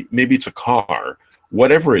machinery, maybe it's a car,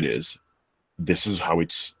 whatever it is, this is how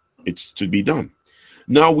it's to be done.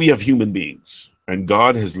 Now we have human beings, and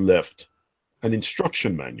God has left an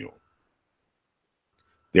instruction manual.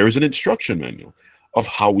 There is an instruction manual of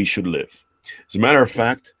how we should live. As a matter of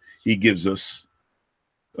fact, he gives us,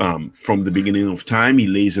 from the beginning of time, he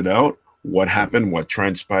lays it out, what happened, what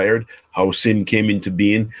transpired, how sin came into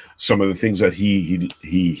being, some of the things that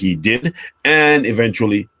he did, and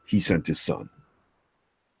eventually he sent his son.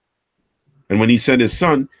 And when he sent his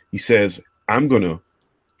son, he says, I'm going to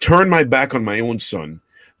turn my back on my own son,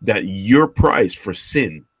 that your price for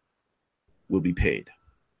sin will be paid.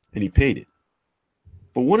 And he paid it.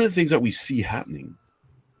 But one of the things that we see happening,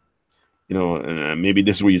 maybe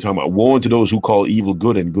this is what you're talking about, woe unto those who call evil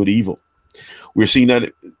good and good evil. We're seeing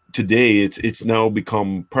that today. It's now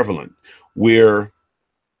become prevalent, where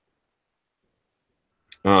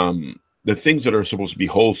the things that are supposed to be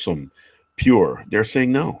wholesome, pure, they're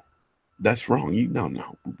saying no, that's wrong.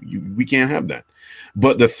 We can't have that.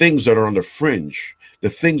 But the things that are on the fringe, the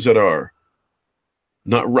things that are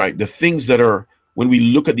not right, the things that are, when we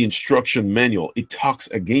look at the instruction manual, it talks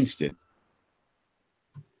against it.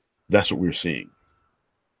 That's what we're seeing.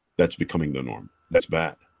 That's becoming the norm. That's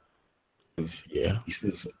bad. Yeah. He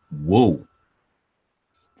says, woe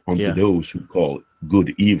unto those who call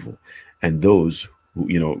good evil, and those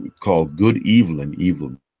who, call good evil and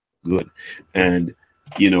evil good. And,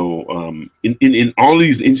 in all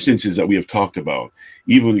these instances that we have talked about,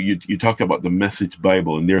 even you talked about the Message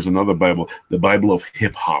Bible, and there's another Bible, the Bible of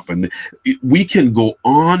hip hop, and we can go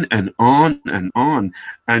on and on and on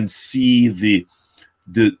and see the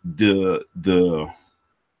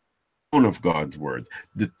tone of God's word.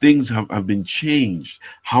 The things have been changed.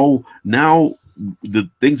 How now the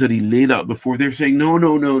things that he laid out before, they're saying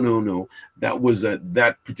no. That was at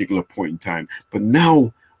that particular point in time, but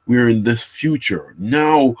now we're in this future.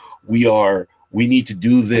 Now we are we need to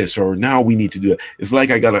do this, or now we need to do that. It's like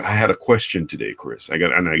I had a question today, Chris. I got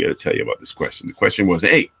to tell you about this question. The question was,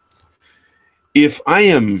 hey, if I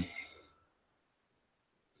am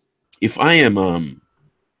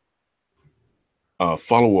a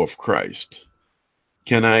follower of Christ,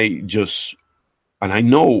 can I just, and I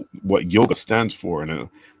know what yoga stands for, and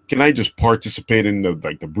can I just participate in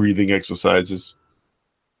the breathing exercises?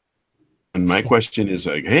 And my question is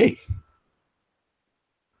like, hey,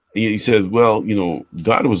 he says, well,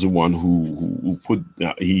 God was the one who put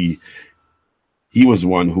he was the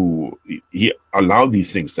one who he allowed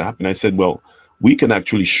these things to happen. I said, well, we can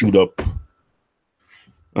actually shoot up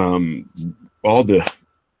all the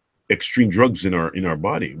extreme drugs in our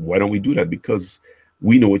body. Why don't we do that? Because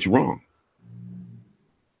we know it's wrong.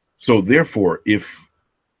 So therefore, if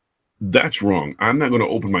that's wrong, I'm not going to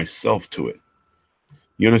open myself to it.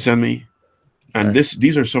 You understand me? And Right.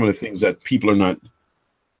 these are some of the things that people are not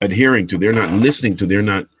adhering to. They're not listening to. They're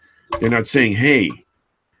not saying, hey,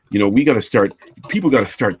 people got to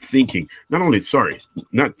start thinking,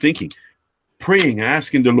 not thinking, praying,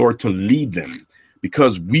 asking the Lord to lead them,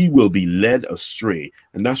 because we will be led astray.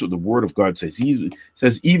 And that's what the word of God says. He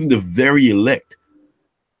says even the very elect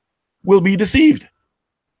will be deceived.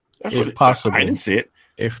 That's If what possible. I didn't say it.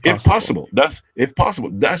 If If possible.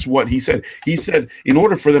 That's what he said. He said, in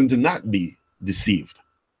order for them to not be deceived,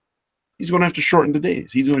 he's going to have to shorten the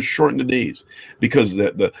days. He's going to shorten the days, because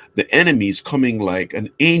the enemy is coming like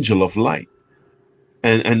an angel of light.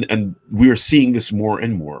 And we're seeing this more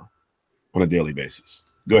and more on a daily basis.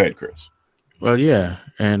 Go ahead, Chris. Well, yeah,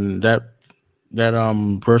 and that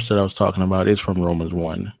verse that I was talking about is from Romans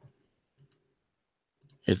 1.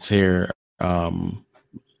 It's here. Let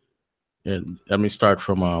me start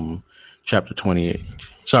from chapter 28.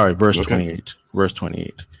 Sorry, verse Okay. 28. Verse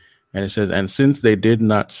 28. And it says, and since they did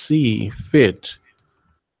not see fit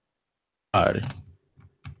God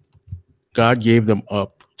gave them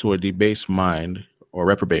up to a debased mind, or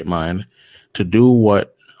reprobate mind, to do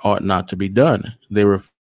what ought not to be done. They were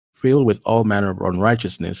filled with all manner of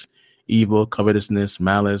unrighteousness, evil, covetousness,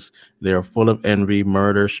 malice. They are full of envy,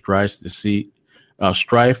 murder, strife, deceit,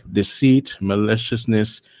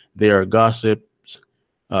 maliciousness. They are gossips,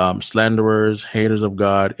 slanderers, haters of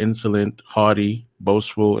God, insolent, haughty,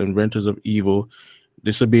 boastful, inventors of evil,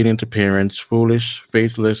 disobedient to parents, foolish,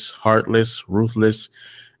 faithless, heartless, ruthless.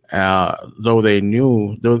 Though they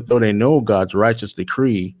know God's righteous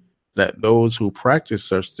decree that those who practice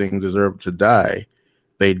such things deserve to die,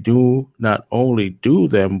 they do not only do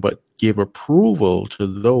them, but give approval to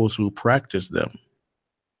those who practice them.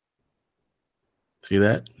 See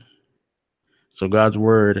that? So God's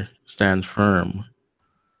word stands firm.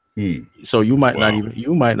 So you might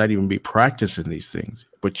not even be practicing these things,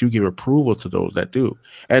 but you give approval to those that do.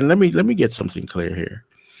 And let me get something clear here.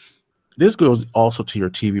 This goes also to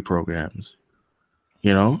your TV programs.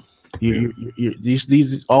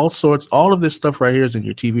 These all of this stuff right here is in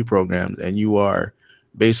your TV programs, and you are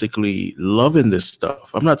basically loving this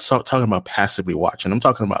stuff. I'm not talking about passively watching. I'm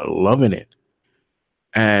talking about loving it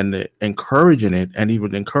and encouraging it, and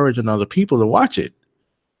even encouraging other people to watch it.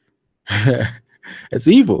 It's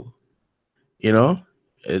evil,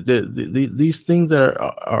 these things that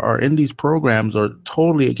are in these programs are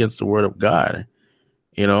totally against the word of God.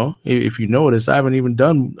 If you notice, I haven't even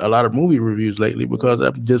done a lot of movie reviews lately because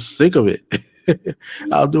I'm just sick of it.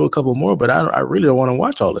 I'll do a couple more, but I really don't want to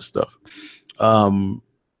watch all this stuff. And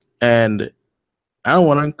I don't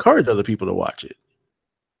want to encourage other people to watch it.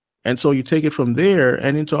 And so you take it from there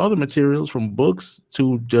and into other materials, from books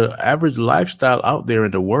to the average lifestyle out there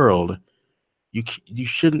in the world. You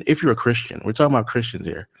shouldn't, if you're a Christian, we're talking about Christians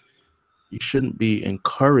here, you shouldn't be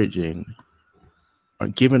encouraging or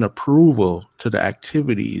giving approval to the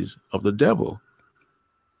activities of the devil.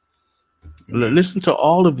 Listen to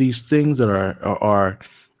all of these things that are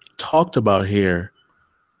talked about here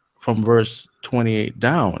from verse 28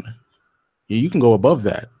 down. You can go above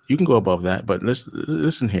that. But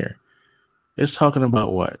listen here. It's talking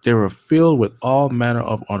about what? They were filled with all manner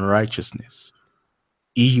of unrighteousness,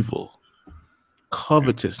 evil,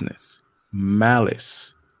 covetousness,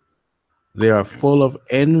 malice. They are full of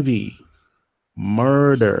envy,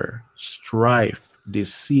 murder, strife,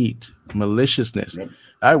 deceit, maliciousness. Yep.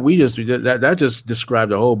 That just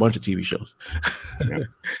described a whole bunch of TV shows. Yep.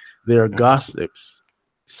 They are gossips,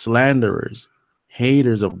 slanderers,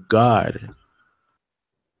 haters of God,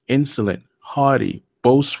 insolent, haughty,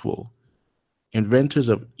 boastful, inventors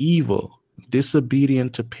of evil,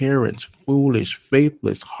 disobedient to parents, foolish,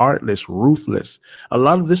 faithless, heartless, ruthless. A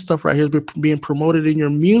lot of this stuff right here is being promoted in your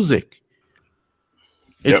music.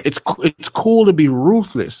 It's cool to be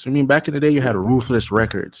ruthless. I mean, back in the day, you had Ruthless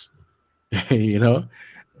Records. you know,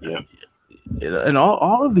 Yeah. and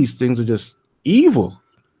all of these things are just evil.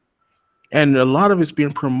 And a lot of it's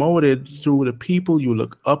being promoted through the people you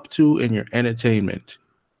look up to in your entertainment.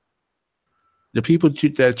 The people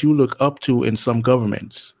that you look up to in some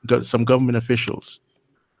governments, some government officials.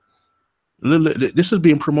 This is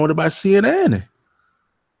being promoted by CNN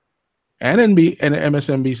and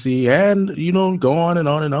MSNBC, and go on and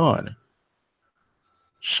on and on.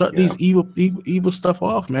 Shut these evil stuff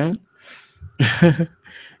off, man.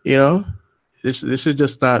 This is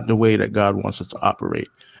just not the way that God wants us to operate.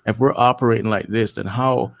 If we're operating like this, then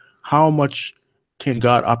how much can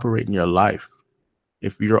God operate in your life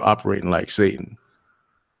if you're operating like Satan?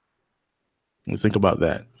 You think about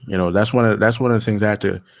that. That's one of the things I had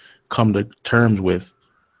to come to terms with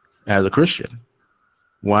as a Christian.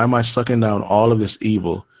 Why am I sucking down all of this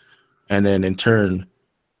evil, and then in turn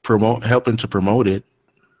helping to promote it?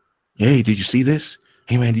 Hey, did you see this?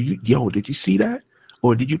 Hey man, did you see that?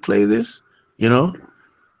 Or did you play this?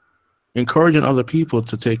 Encouraging other people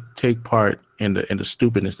to take part in the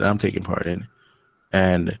stupidness that I'm taking part in.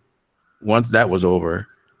 And once that was over,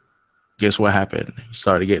 guess what happened?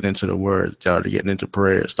 Started getting into the word, started getting into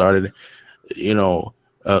prayer, started,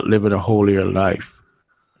 living a holier life.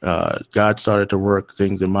 God started to work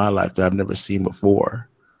things in my life that I've never seen before.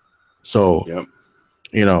 So,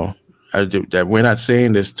 we're not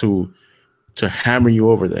saying this to hammer you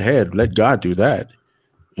over the head. Let God do that.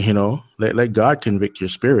 Let God convict your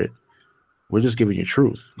spirit. We're just giving you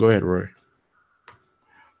truth. Go ahead, Roy.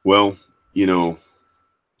 Well,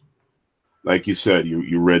 like you said,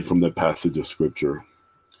 you read from the passage of scripture.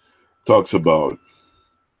 Talks about,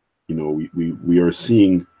 we are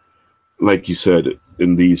seeing, like you said,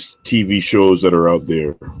 in these TV shows that are out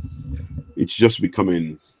there, it's just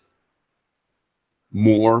becoming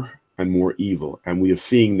more and more evil. And we are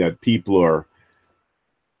seeing that people are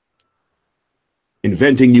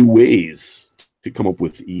inventing new ways to come up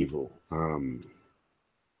with evil.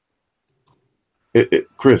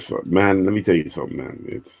 Chris, man, let me tell you something,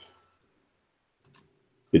 man.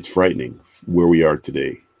 It's frightening where we are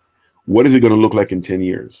today. What is it going to look like in 10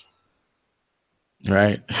 years?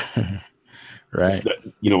 Right. Right.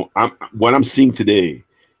 What I'm seeing today,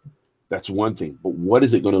 that's one thing. But what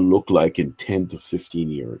is it going to look like in 10 to 15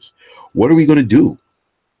 years? What are we going to do?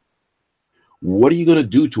 What are you going to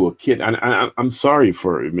do to a kid? And I'm sorry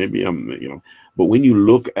for maybe but when you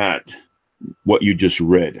look at what you just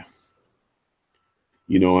read,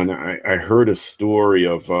 and I heard a story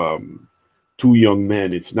of two young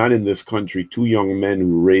men. It's not in this country. Two young men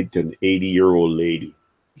who raped an 80-year-old lady.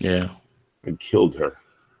 Yeah. And killed her.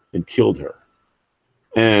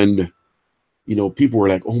 And, people were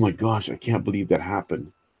like, oh my gosh, I can't believe that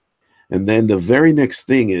happened. And then the very next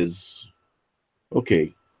thing is,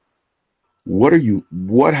 okay, what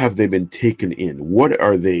have they been taken in? What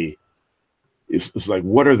are they, it's like,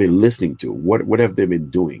 what are they listening to? What have they been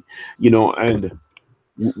doing? And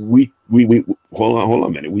we hold on a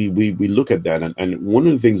minute. We look at that. And one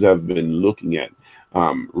of the things I've been looking at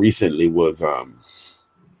recently was,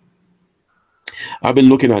 I've been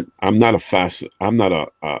looking at, I'm not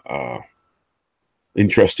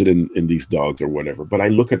interested in these dogs or whatever, but I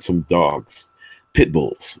look at some dogs, pit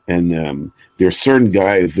bulls, and there are certain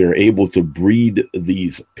guys, they're able to breed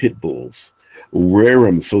these pit bulls, rear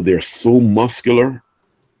them so they're so muscular,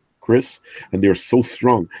 Chris, and they're so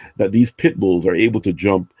strong that these pit bulls are able to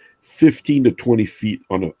jump 15 to 20 feet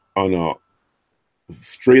on a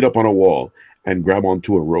straight up on a wall and grab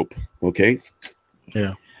onto a rope. Okay.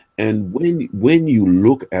 Yeah. And when you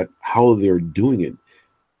look at how they're doing it,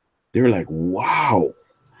 they're like, wow.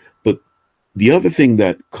 But the other thing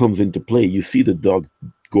that comes into play, you see the dog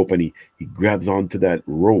go up and he grabs onto that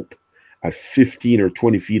rope at 15 or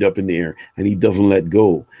 20 feet up in the air, and he doesn't let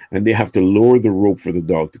go. And they have to lower the rope for the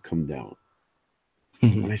dog to come down.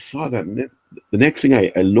 Mm-hmm. When I saw that, the next thing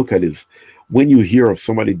I look at is when you hear of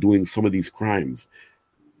somebody doing some of these crimes,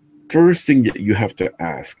 first thing that you have to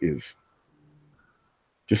ask is,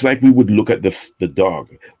 just like we would look at the dog.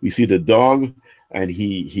 We see the dog and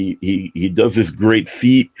he does this great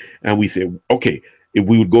feat, and we say, okay, if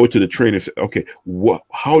we would go to the trainer and say, okay,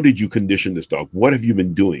 how did you condition this dog? What have you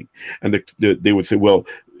been doing? And they would say, well,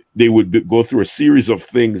 they would go through a series of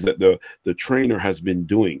things that the trainer has been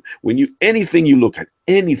doing. Anything you look at,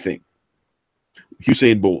 anything,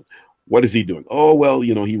 Usain Bolt, what is he doing? Oh, well,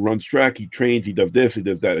 he runs track, he trains, he does this, he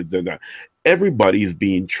does that, he does that. Everybody is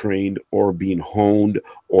being trained or being honed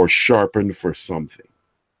or sharpened for something.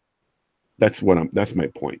 That's my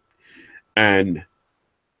point. And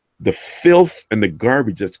the filth and the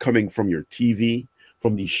garbage that's coming from your TV,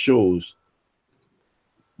 from these shows,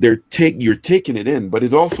 you're taking it in, but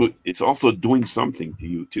it's also doing something to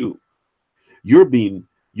you too. You're being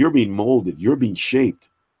molded, you're being shaped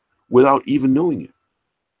without even knowing it.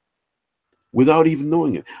 Without even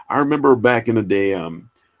knowing it. I remember back in the day,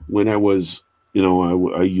 when I was,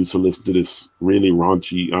 I used to listen to this really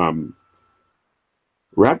raunchy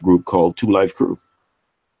rap group called Two Live Crew.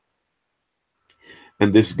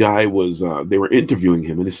 And this guy was, they were interviewing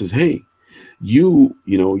him, and he says, "Hey, you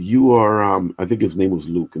are, I think his name was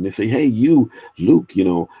Luke." And they say, "Hey, you, Luke,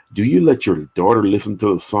 do you let your daughter listen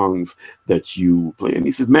to the songs that you play?" And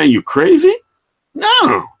he says, "Man, you crazy?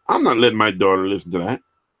 No, I'm not letting my daughter listen to that.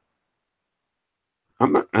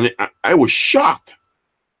 I'm not." And I was shocked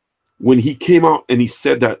when he came out and he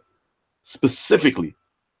said that specifically.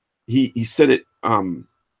 He said it,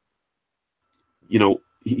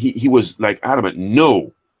 he was like adamant.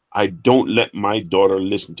 "No, I don't let my daughter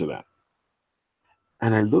listen to that."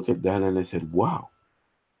 And I look at that and I said, wow.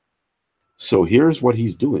 So here's what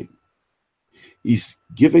he's doing. He's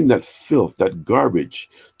giving that filth, that garbage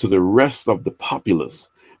to the rest of the populace,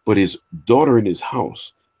 but his daughter in his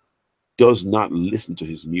house does not listen to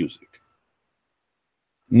his music.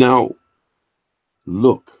 Now,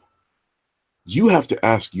 look, you have to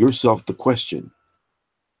ask yourself the question.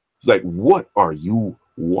 It's like, what are you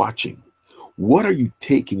watching? What are you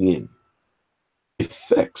taking in?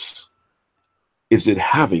 Effects is it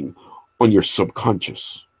having on your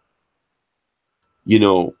subconscious? We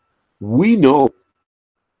know,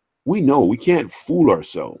 we can't fool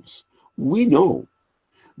ourselves. We know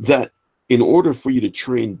that in order for you to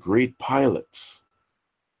train great pilots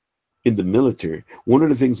in the military, one of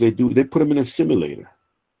the things they do, they put them in a simulator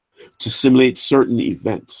to simulate certain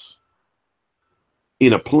events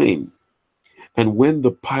in a plane. And when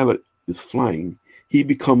the pilot is flying, he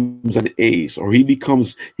becomes an ace, or he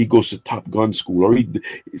goes to Top Gun school, or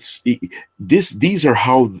these are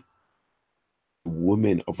how the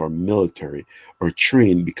women of our military are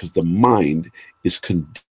trained, because the mind is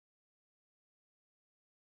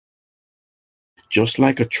just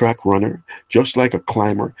like a track runner, just like a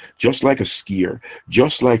climber, just like a skier,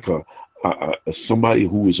 just like a somebody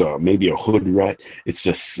who is maybe a hood rat. It's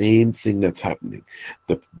the same thing that's happening.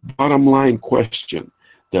 The bottom line question,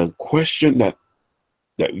 the question that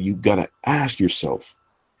you gotta ask yourself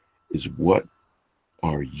is, what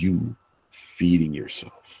are you feeding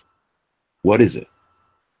yourself? What is it?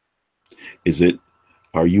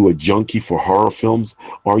 Are you a junkie for horror films?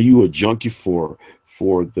 Are you a junkie for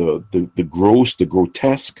the gross, the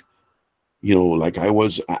grotesque? Like I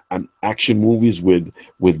was, action movies with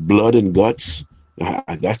blood and guts.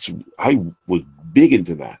 I was big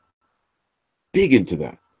into that.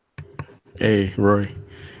 Hey, Roy.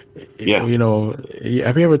 Yeah.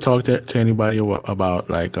 Have you ever talked to anybody about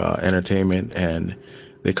like entertainment, and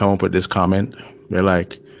they come up with this comment? They're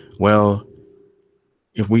like, well,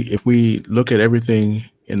 if we look at everything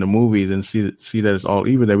in the movies and see that it's all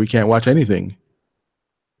evil, then we can't watch anything.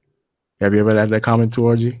 Have you ever had that comment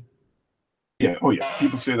towards you? Yeah. Oh yeah.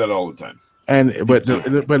 People say that all the time. But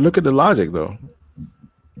look at the logic though.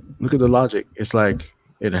 Look at the logic. It's like,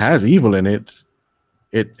 it has evil in it.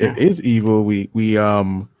 It is evil. We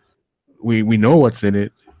know what's in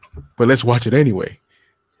it, but let's watch it anyway.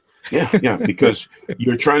 Yeah, because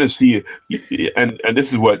you're trying to see, and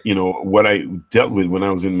this is what I dealt with when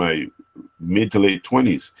I was in my mid to late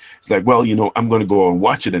 20s. It's like, well, I'm going to go and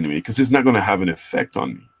watch it anyway because it's not going to have an effect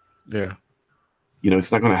on me. Yeah.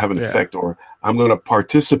 It's not going to have an effect, or I'm going to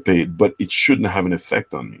participate, but it shouldn't have an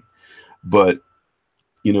effect on me. But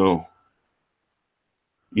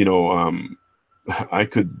I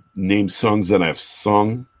could name songs that I've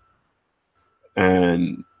sung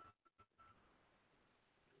and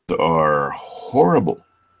are horrible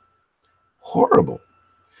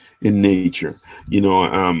in nature,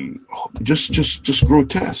 just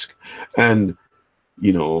grotesque. And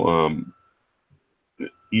you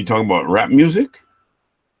talking about rap music,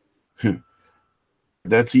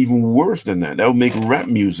 that's even worse than that. That would make rap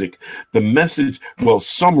music, the message. Well,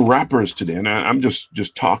 some rappers today, and I'm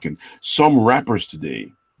just talking, some rappers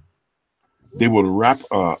today, they will rap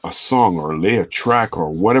a song or lay a track or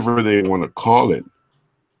whatever they want to call it,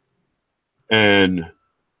 and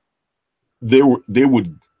they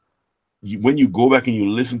would, when you go back and you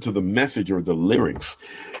listen to the message or the lyrics,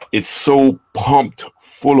 it's so pumped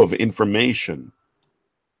full of information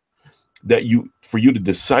that for you to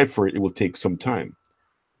decipher it, it will take some time.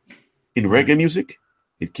 In reggae music,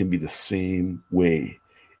 it can be the same way.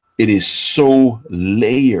 It is so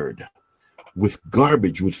layered with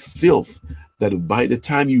garbage, with filth, that by the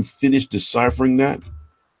time you finish deciphering that,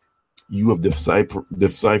 you have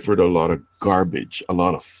deciphered a lot of garbage, a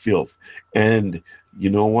lot of filth. And you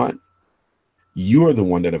know what? You're the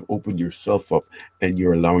one that have opened yourself up, and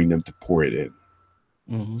you're allowing them to pour it in.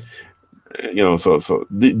 Mm-hmm.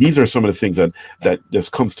 These are some of the things that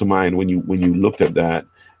just comes to mind when you looked at that,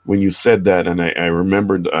 when you said that. And I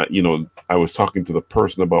remembered, I was talking to the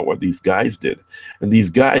person about what these guys did, and these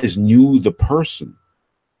guys knew the person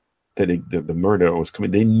that the murder was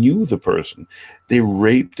coming. They knew the person. They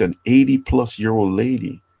raped an 80-plus-year-old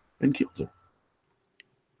lady and killed her.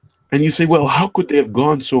 And you say, well, how could they have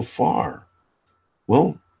gone so far?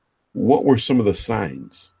 Well, what were some of the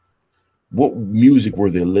signs? What music were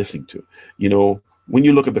they listening to? When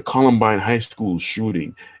you look at the Columbine High School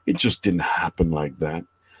shooting, it just didn't happen like that.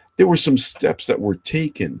 There were some steps that were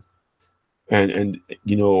taken. And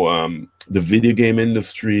the video game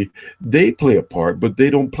industry, they play a part, but they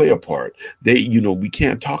don't play a part. We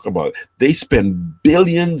can't talk about it. They spend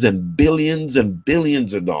billions and billions and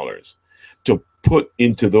billions of dollars to put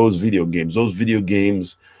into those video games. Those video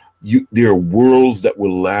games, they're worlds that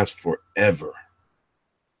will last forever.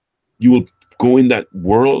 You will go in that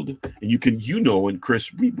world, and you can, and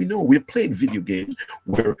Chris, we know we've played video games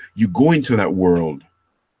where you go into that world,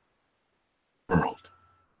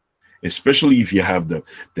 especially if you have the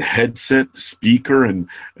headset, the speaker, and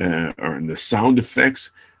the sound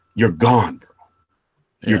effects. You're gone, bro.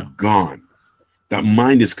 You're gone. That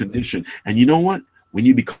mind is conditioned, and you know what? When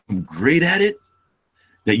you become great at it,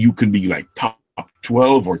 that you can be like top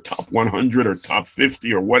 12 or top 100 or top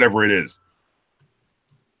 50 or whatever it is.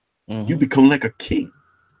 Mm-hmm. You become like a king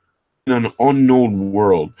in an unknown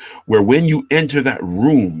world, where when you enter that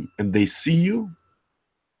room and they see you,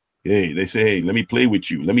 they say, hey, let me play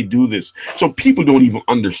with you. Let me do this. So people don't even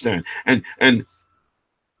understand. And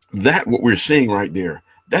that, what we're saying right there,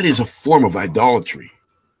 that is a form of idolatry.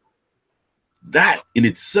 That in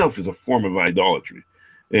itself is a form of idolatry.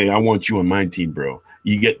 Hey, I want you on my team, bro.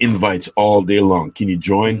 You get invites all day long. Can you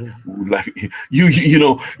join? Mm-hmm. Like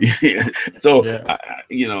So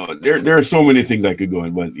there are so many things I could go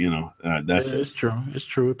on, but that's It's true. It's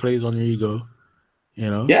true. It plays on your ego.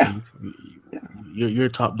 Yeah. You're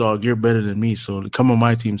top dog. You're better than me. So come on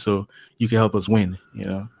my team so you can help us win.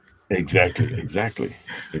 Exactly.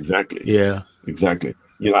 Yeah. Exactly.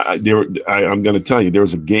 I'm going to tell you, there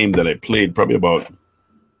was a game that I played probably about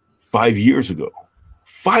 5 years ago.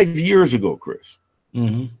 5 years ago, Chris.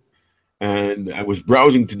 Mm-hmm. And I was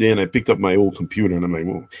browsing today, and I picked up my old computer, and I'm like,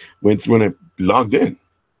 went through, and I logged in,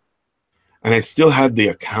 and I still had the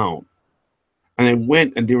account, and I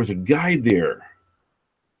went, and there was a guy there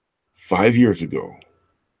 5 years ago.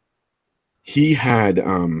 He had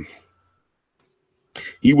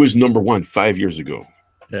he was number one 5 years ago.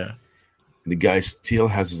 Yeah. And the guy still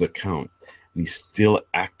has his account, and he's still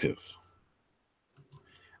active.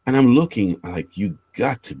 And I'm looking like, you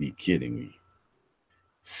got to be kidding me.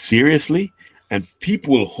 Seriously? And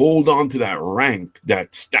people will hold on to that rank,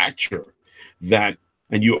 that stature,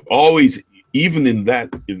 and you always, even in that,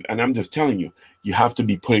 and I'm just telling you, you have to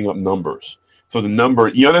be putting up numbers. So the number,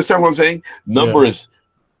 you understand what I'm saying?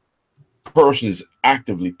 Person is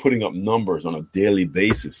actively putting up numbers on a daily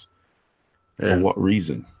basis. For what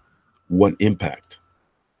reason? What impact?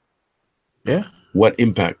 Yeah. What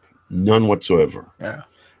impact? None whatsoever. Yeah.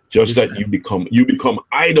 Just that you become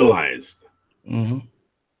idolized. Mm-hmm.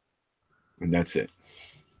 And that's it.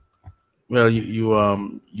 Well,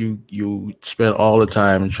 you spend all the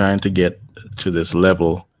time trying to get to this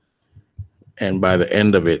level, and by the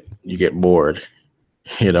end of it, you get bored,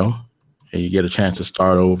 and you get a chance to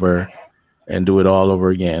start over and do it all over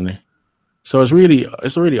again. So it's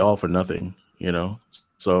really all for nothing,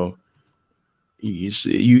 So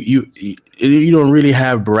you don't really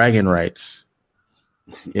have bragging rights,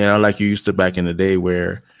 like you used to back in the day,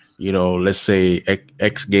 where let's say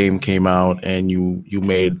X game came out and you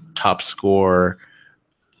made top score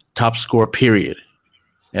period,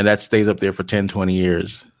 and that stays up there for 10, 20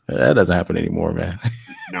 years. That doesn't happen anymore, man.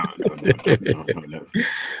 No, that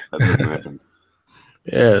doesn't happen.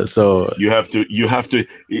 Yeah, so you have to.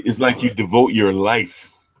 It's like you devote your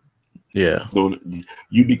life. Yeah,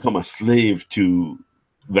 you become a slave to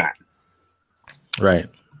that. Right.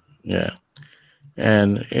 Yeah.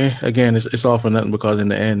 And again, it's all for nothing, because in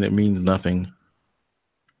the end, it means nothing.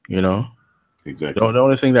 Exactly. The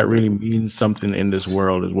only thing that really means something in this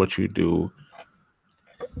world is what you do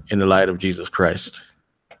in the light of Jesus Christ.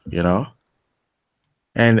 And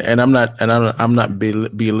I'm not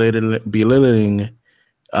belittling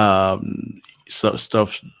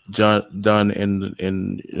stuff done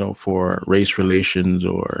in for race relations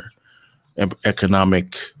or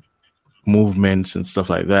economic movements and stuff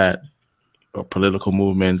like that, or political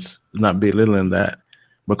movements. Not belittling that,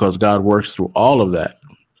 because God works through all of that.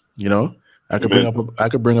 I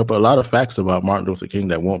could bring up a lot of facts about Martin Luther King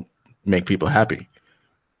that won't make people happy.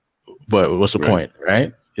 But what's the point,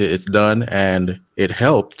 right? It's done, and it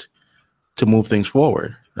helped to move things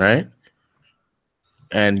forward, right?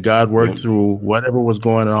 And God worked through whatever was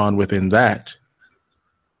going on within that.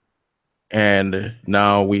 And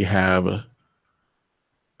now we have,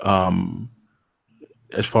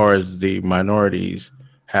 as far as the minorities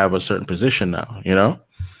have a certain position now, you know.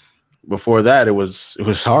 Before that, it was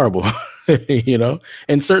horrible, you know,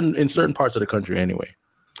 in certain parts of the country anyway.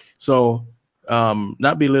 So,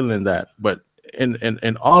 not belittling that, but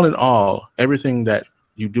in all, everything that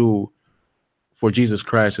you do for Jesus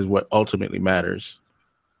Christ is what ultimately matters.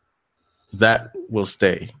 That will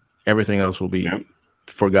stay. Everything else will be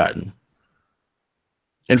forgotten.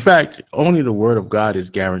 In fact, only the word of God is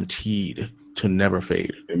guaranteed to never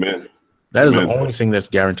fade. Amen. That is the only thing that's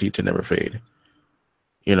guaranteed to never fade.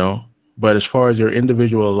 You know, but as far as your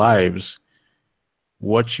individual lives,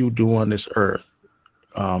 what you do on this earth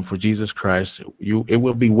for Jesus Christ, it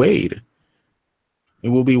will be weighed. It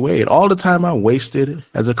will be weighed. All the time I wasted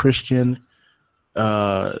as a Christian,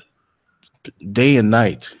 day and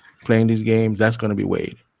night playing these games, that's going to be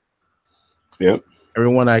weighed. Yep.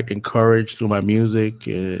 Everyone I encourage through my music,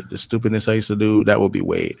 the stupidness I used to do, that will be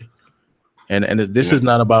weighed. And this is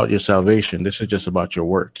not about your salvation. This is just about your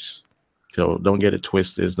works. So don't get it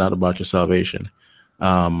twisted. It's not about your salvation.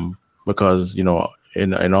 Because, you know,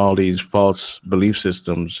 in all these false belief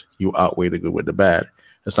systems, you outweigh the good with the bad.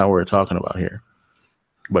 That's not what we're talking about here.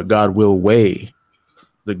 But God will weigh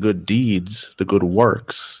the good deeds, the good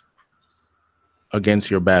works,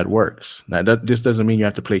 against your bad works. Now, this doesn't mean you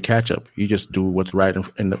have to play catch up. You just do what's right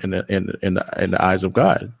in the eyes of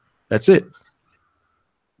God. That's it.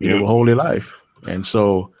 You live a holy life, and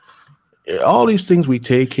so all these things we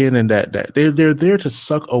take in, and that they're there to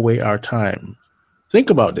suck away our time. Think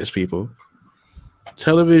about this, people.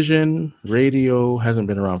 Television, radio hasn't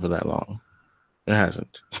been around for that long. It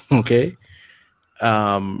hasn't. Okay.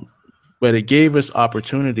 But it gave us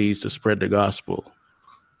opportunities to spread the gospel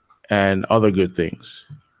and other good things.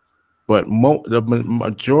 But the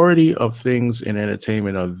majority of things in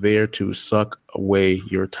entertainment are there to suck away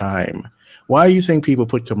your time. Why do you think people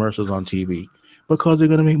put commercials on TV? Because they're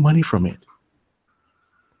going to make money from it.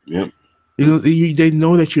 Yep. They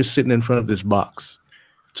know that you're sitting in front of this box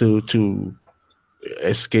to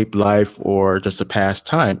escape life or just to pass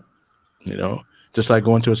time, you know, just like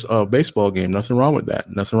going to a baseball game. Nothing wrong with that.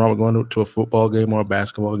 Nothing wrong with going to a football game or a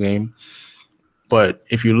basketball game. But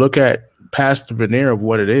if you look at past the veneer of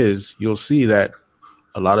what it is, you'll see that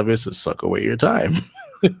a lot of it's to suck away your time.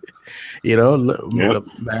 You know, the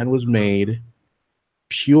man was made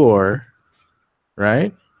pure,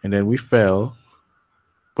 right? And then we fell,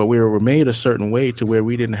 but we were made a certain way to where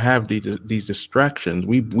we didn't have these distractions.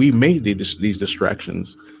 We made these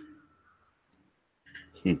distractions,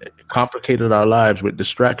 complicated our lives with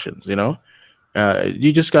distractions, you know?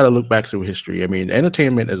 You just got to look back through history. I mean,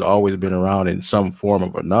 entertainment has always been around in some form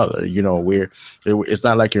or another. You know, it's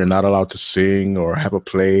not like you're not allowed to sing or have a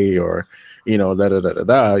play or, you know,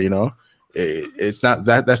 you know. It's not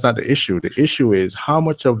that. That's not the issue. The issue is how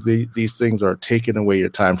much of these things are taking away your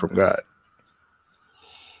time from God.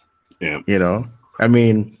 Yeah. You know, I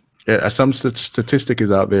mean, some statistic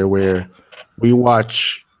is out there where we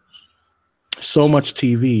watch so much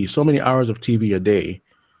TV, so many hours of TV a day.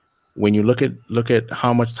 When you look at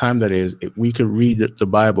how much time that is, we could read the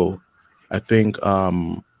Bible. I think I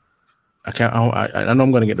know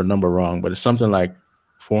I'm going to get the number wrong, but it's something like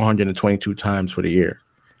 422 times for the year.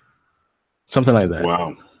 Something like that.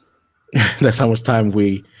 Wow. That's how much time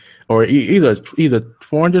or either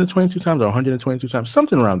 422 times or 122 times,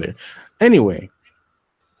 something around there. Anyway,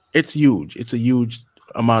 it's huge. It's a huge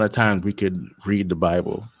amount of time we could read the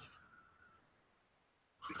Bible.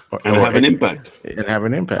 And have an impact. And have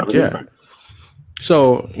an impact, yeah. Impact.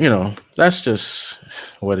 So, you know, that's just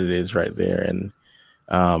what it is right there. And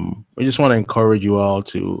we just want to encourage you all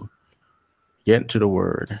to get into the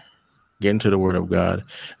Word of God.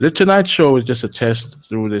 Tonight's show is just a test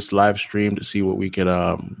through this live stream to see what we could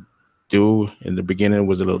do. In the beginning, it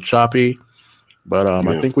was a little choppy, but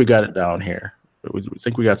I think we got it down here. We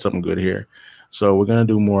think we got something good here. So we're going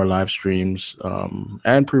to do more live streams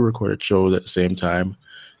and pre-recorded shows at the same time.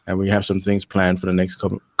 And we have some things planned for the next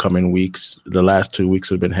coming weeks. The last 2 weeks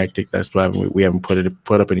have been hectic. That's why we haven't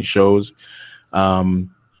put up any shows.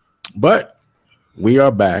 But we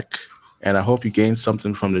are back, and I hope you gained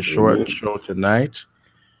something from the short show tonight.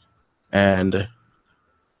 And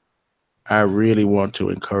I really want to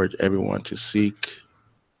encourage everyone to seek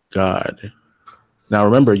God. Now,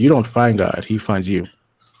 remember, you don't find God. He finds you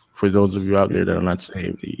For those of you out there that are not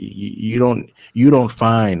saved, you don't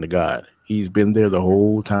find God. He's been there the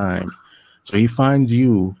whole time. So he finds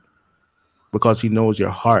you because he knows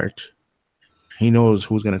your heart. He knows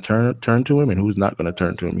who's going to turn to him and who's not going to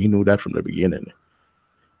turn to him. He knew that from the beginning.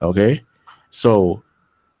 Okay? So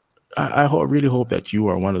I really hope that you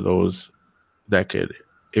are one of those that could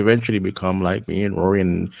eventually become like me and Rory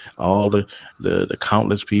and all the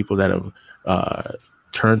countless people that have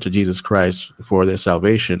turned to Jesus Christ for their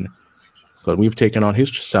salvation. But we've taken on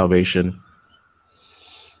his salvation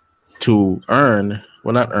to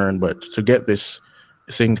but to get this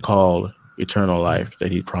thing called eternal life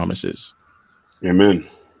that he promises. Amen.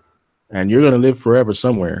 And you're going to live forever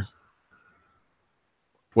somewhere.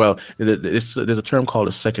 Well, there's a term called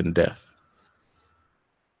the second death.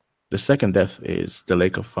 The second death is the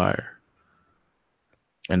lake of fire.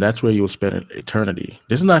 And that's where you will spend eternity.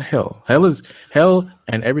 This is not hell. Hell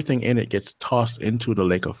and everything in it gets tossed into the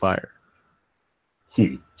lake of fire.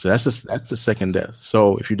 So that's the second death.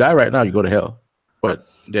 So if you die right now, you go to hell. But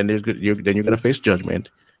then you're going to face judgment,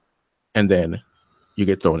 and then you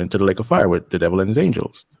get thrown into the lake of fire with the devil and his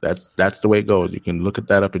angels. That's the way it goes. You can look at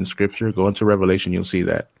that up in Scripture. Go into Revelation, you'll see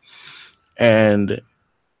that. And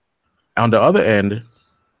on the other end,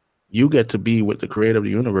 you get to be with the creator of the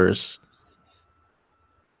universe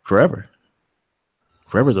forever.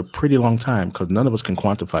 Forever is a pretty long time because none of us can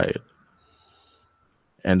quantify it.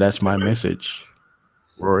 And that's my message.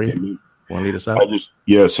 Rory, want to lead us out? I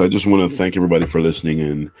just want to thank everybody for listening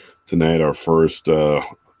in tonight. Our first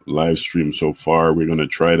live stream so far. We're going to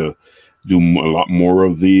try to do a lot more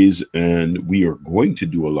of these, and we are going to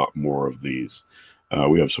do a lot more of these.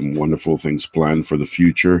 We have some wonderful things planned for the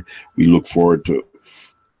future. We look forward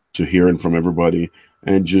to hearing from everybody,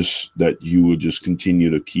 and just that you would just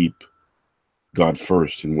continue to keep God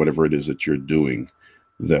first in whatever it is that you're doing,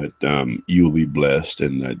 that you'll be blessed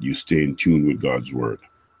and that you stay in tune with God's word.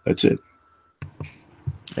 That's it.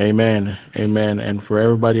 Amen. Amen. And for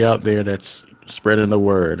everybody out there that's spreading the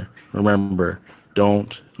word, remember,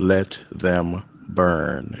 don't let them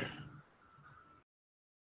burn.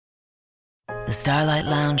 The Starlight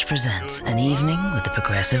Lounge presents An Evening with the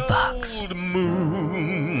Progressive Box. Old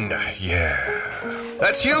moon, yeah.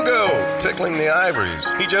 That's Hugo, tickling the ivories.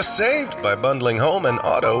 He just saved by bundling home and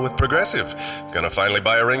auto with Progressive. Gonna finally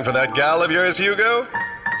buy a ring for that gal of yours, Hugo?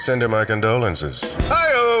 Send her my condolences.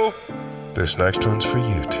 Hi-oh! This next one's for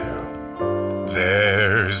you two.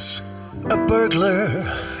 There's a burglar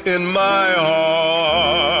in my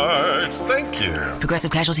heart. Thank you. Progressive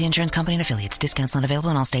Casualty Insurance Company and Affiliates. Discounts not available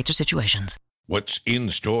in all states or situations. What's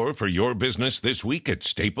in store for your business this week at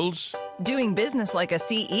Staples? Doing business like a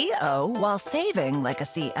CEO while saving like a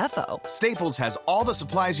CFO. Staples has all the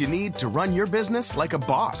supplies you need to run your business like a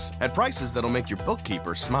boss at prices that'll make your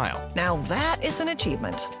bookkeeper smile. Now that is an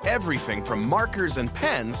achievement. Everything from markers and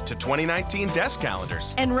pens to 2019 desk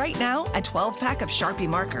calendars. And right now, a 12-pack of Sharpie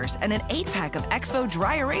markers and an 8-pack of Expo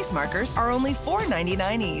dry erase markers are only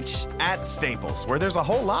 $4.99 each. At Staples, where there's a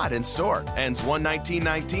whole lot in store. Ends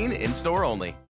 1/19/19 in store only.